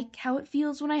you like how it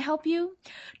feels when I help you?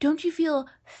 Don't you feel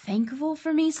thankful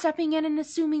for me stepping in and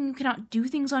assuming you cannot do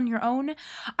things on your own?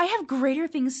 I have greater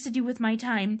things to do with my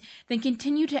time than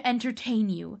continue to entertain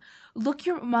you. Look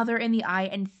your mother in the eye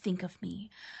and think of me.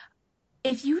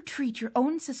 If you treat your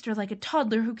own sister like a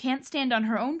toddler who can't stand on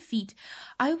her own feet,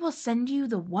 I will send you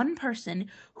the one person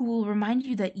who will remind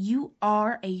you that you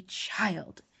are a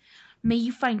child. May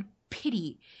you find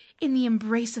pity in the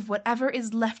embrace of whatever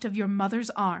is left of your mother's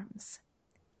arms.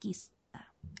 Gisa.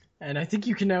 And I think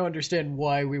you can now understand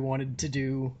why we wanted to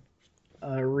do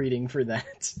a reading for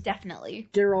that. Definitely.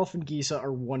 Geralf and Gisa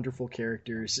are wonderful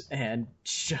characters and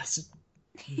just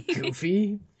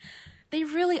goofy. They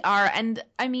really are, and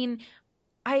I mean,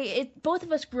 both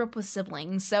of us grew up with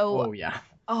siblings, so... Oh, yeah.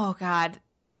 Oh, God.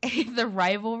 The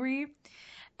rivalry.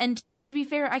 And to be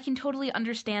fair, I can totally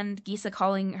understand Gisa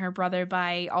calling her brother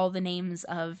by all the names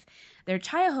of their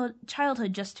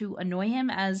childhood just to annoy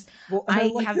him, as I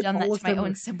have done that to my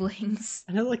own siblings.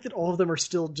 And I like that all of them are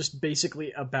still just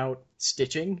basically about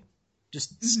stitching.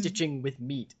 Just stitching with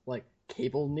meat. Like,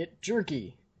 cable knit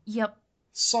jerky. Yep.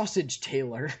 Sausage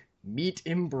tailor. Meat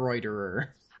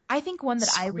embroiderer. I think one that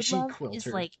I would love quilter. is,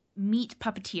 like, meat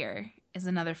puppeteer is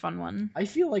another fun one. I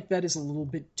feel like that is a little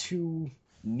bit too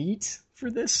neat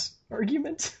for this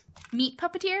argument. Meat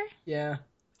puppeteer? Yeah.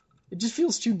 It just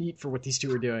feels too neat for what these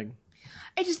two are doing.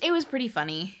 It was pretty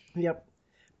funny. Yep.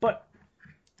 But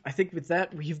I think with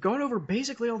that, we've gone over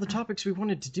basically all the topics we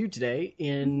wanted to do today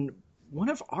in one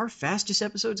of our fastest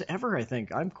episodes ever, I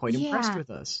think. I'm quite impressed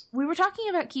with us. We were talking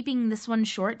about keeping this one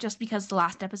short just because the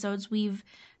last episodes we've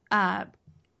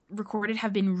recorded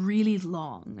have been really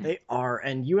long. They are,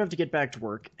 and you have to get back to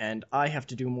work, and I have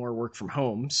to do more work from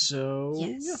home, so...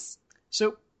 Yes. Yeah.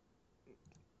 So,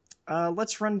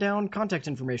 let's run down contact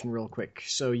information real quick.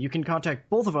 So you can contact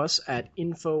both of us at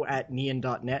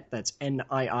info@nian.net, that's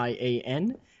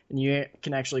Niian, and you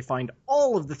can actually find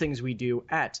all of the things we do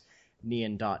at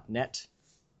nian.net.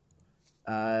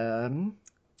 I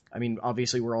mean,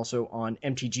 obviously we're also on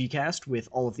MTGcast with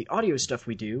all of the audio stuff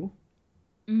we do.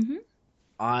 Mm-hmm.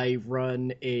 I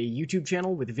run a YouTube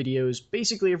channel with videos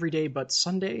basically every day but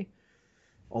Sunday.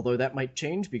 Although that might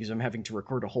change because I'm having to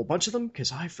record a whole bunch of them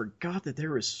because I forgot that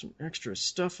there was some extra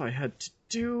stuff I had to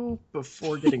do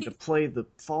before getting to play the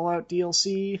Fallout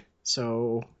DLC.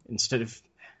 So instead of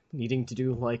needing to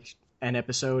do like an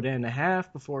episode and a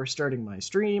half before starting my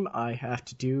stream, I have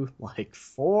to do like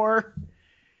 4.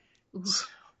 Ooh,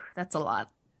 that's a lot.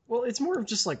 Well, it's more of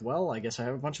just like, well, I guess I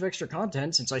have a bunch of extra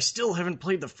content since I still haven't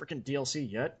played the frickin' DLC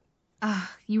yet.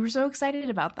 You were so excited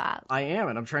about that. I am,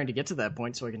 and I'm trying to get to that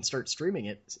point so I can start streaming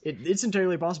it. It's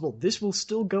entirely possible this will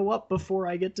still go up before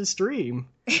I get to stream.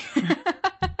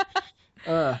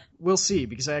 We'll see,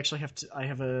 because I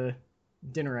have a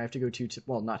dinner I have to go to,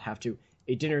 well, not have to,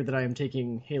 a dinner that I am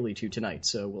taking Haley to tonight,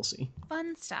 so we'll see.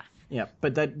 Fun stuff. Yeah,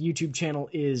 but that YouTube channel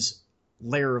is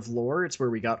Lair of Lore. It's where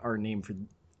we got our name for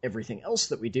everything else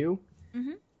that we do.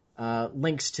 Mm-hmm.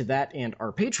 Links to that and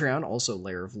our Patreon, also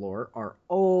Lair of Lore, are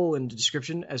all in the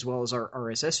description, as well as our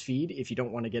RSS feed. If you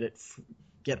don't want to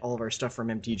get all of our stuff from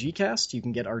MTGcast, you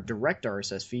can get our direct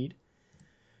RSS feed.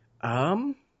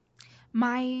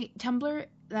 My Tumblr,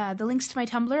 the links to my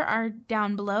Tumblr are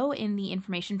down below in the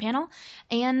information panel,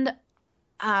 and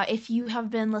if you have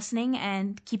been listening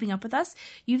and keeping up with us,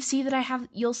 you'll see that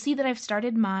I've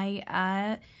started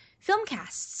my film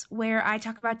casts, where I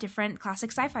talk about different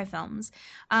classic sci-fi films.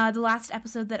 The last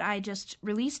episode that I just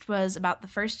released was about the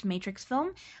first Matrix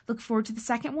film. Look forward to the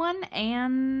second one,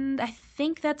 and I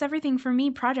think that's everything for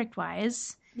me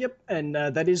project-wise. Yep, and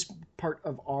that is part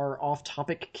of our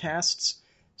off-topic casts,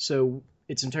 so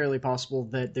it's entirely possible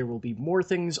that there will be more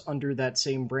things under that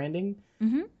same branding.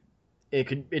 Mm-hmm.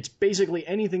 It's basically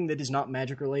anything that is not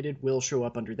magic related will show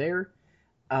up under there.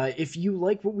 If you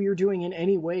like what we are doing in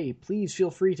any way, please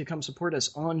feel free to come support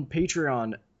us on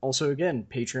Patreon. Also, again,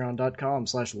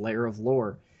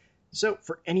 patreon.com/layeroflore. So,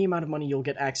 for any amount of money, you'll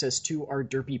get access to our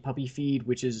Derpy Puppy feed,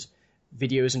 which is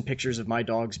videos and pictures of my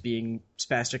dogs being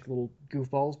spastic little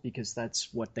goofballs, because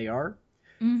that's what they are.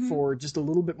 Mm-hmm. For just a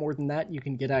little bit more than that, you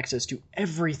can get access to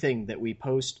everything that we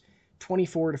post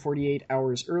 24 to 48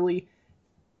 hours early.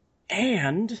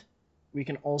 And we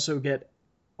can also get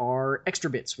our extra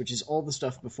bits, which is all the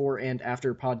stuff before and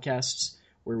after podcasts,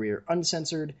 where we are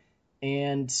uncensored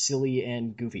and silly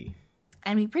and goofy.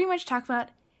 And we pretty much talk about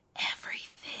everything.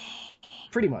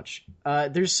 Pretty much.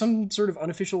 There's some sort of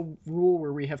unofficial rule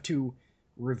where we have to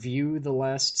review the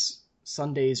last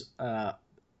Sunday's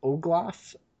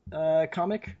Oglaf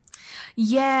comic.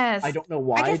 Yes. I don't know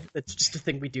why. That's just a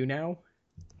thing we do now.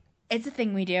 It's a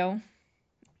thing we do.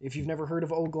 If you've never heard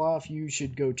of Oglaf, you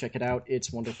should go check it out.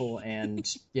 It's wonderful, and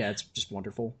yeah, it's just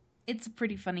wonderful. It's a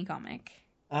pretty funny comic.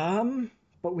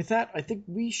 But with that, I think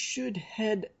we should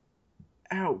head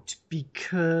out,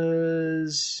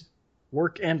 because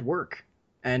work,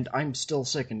 and I'm still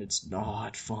sick, and it's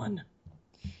not fun.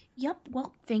 Yep,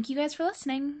 well, thank you guys for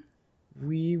listening.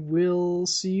 We will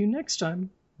see you next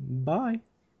time. Bye.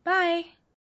 Bye.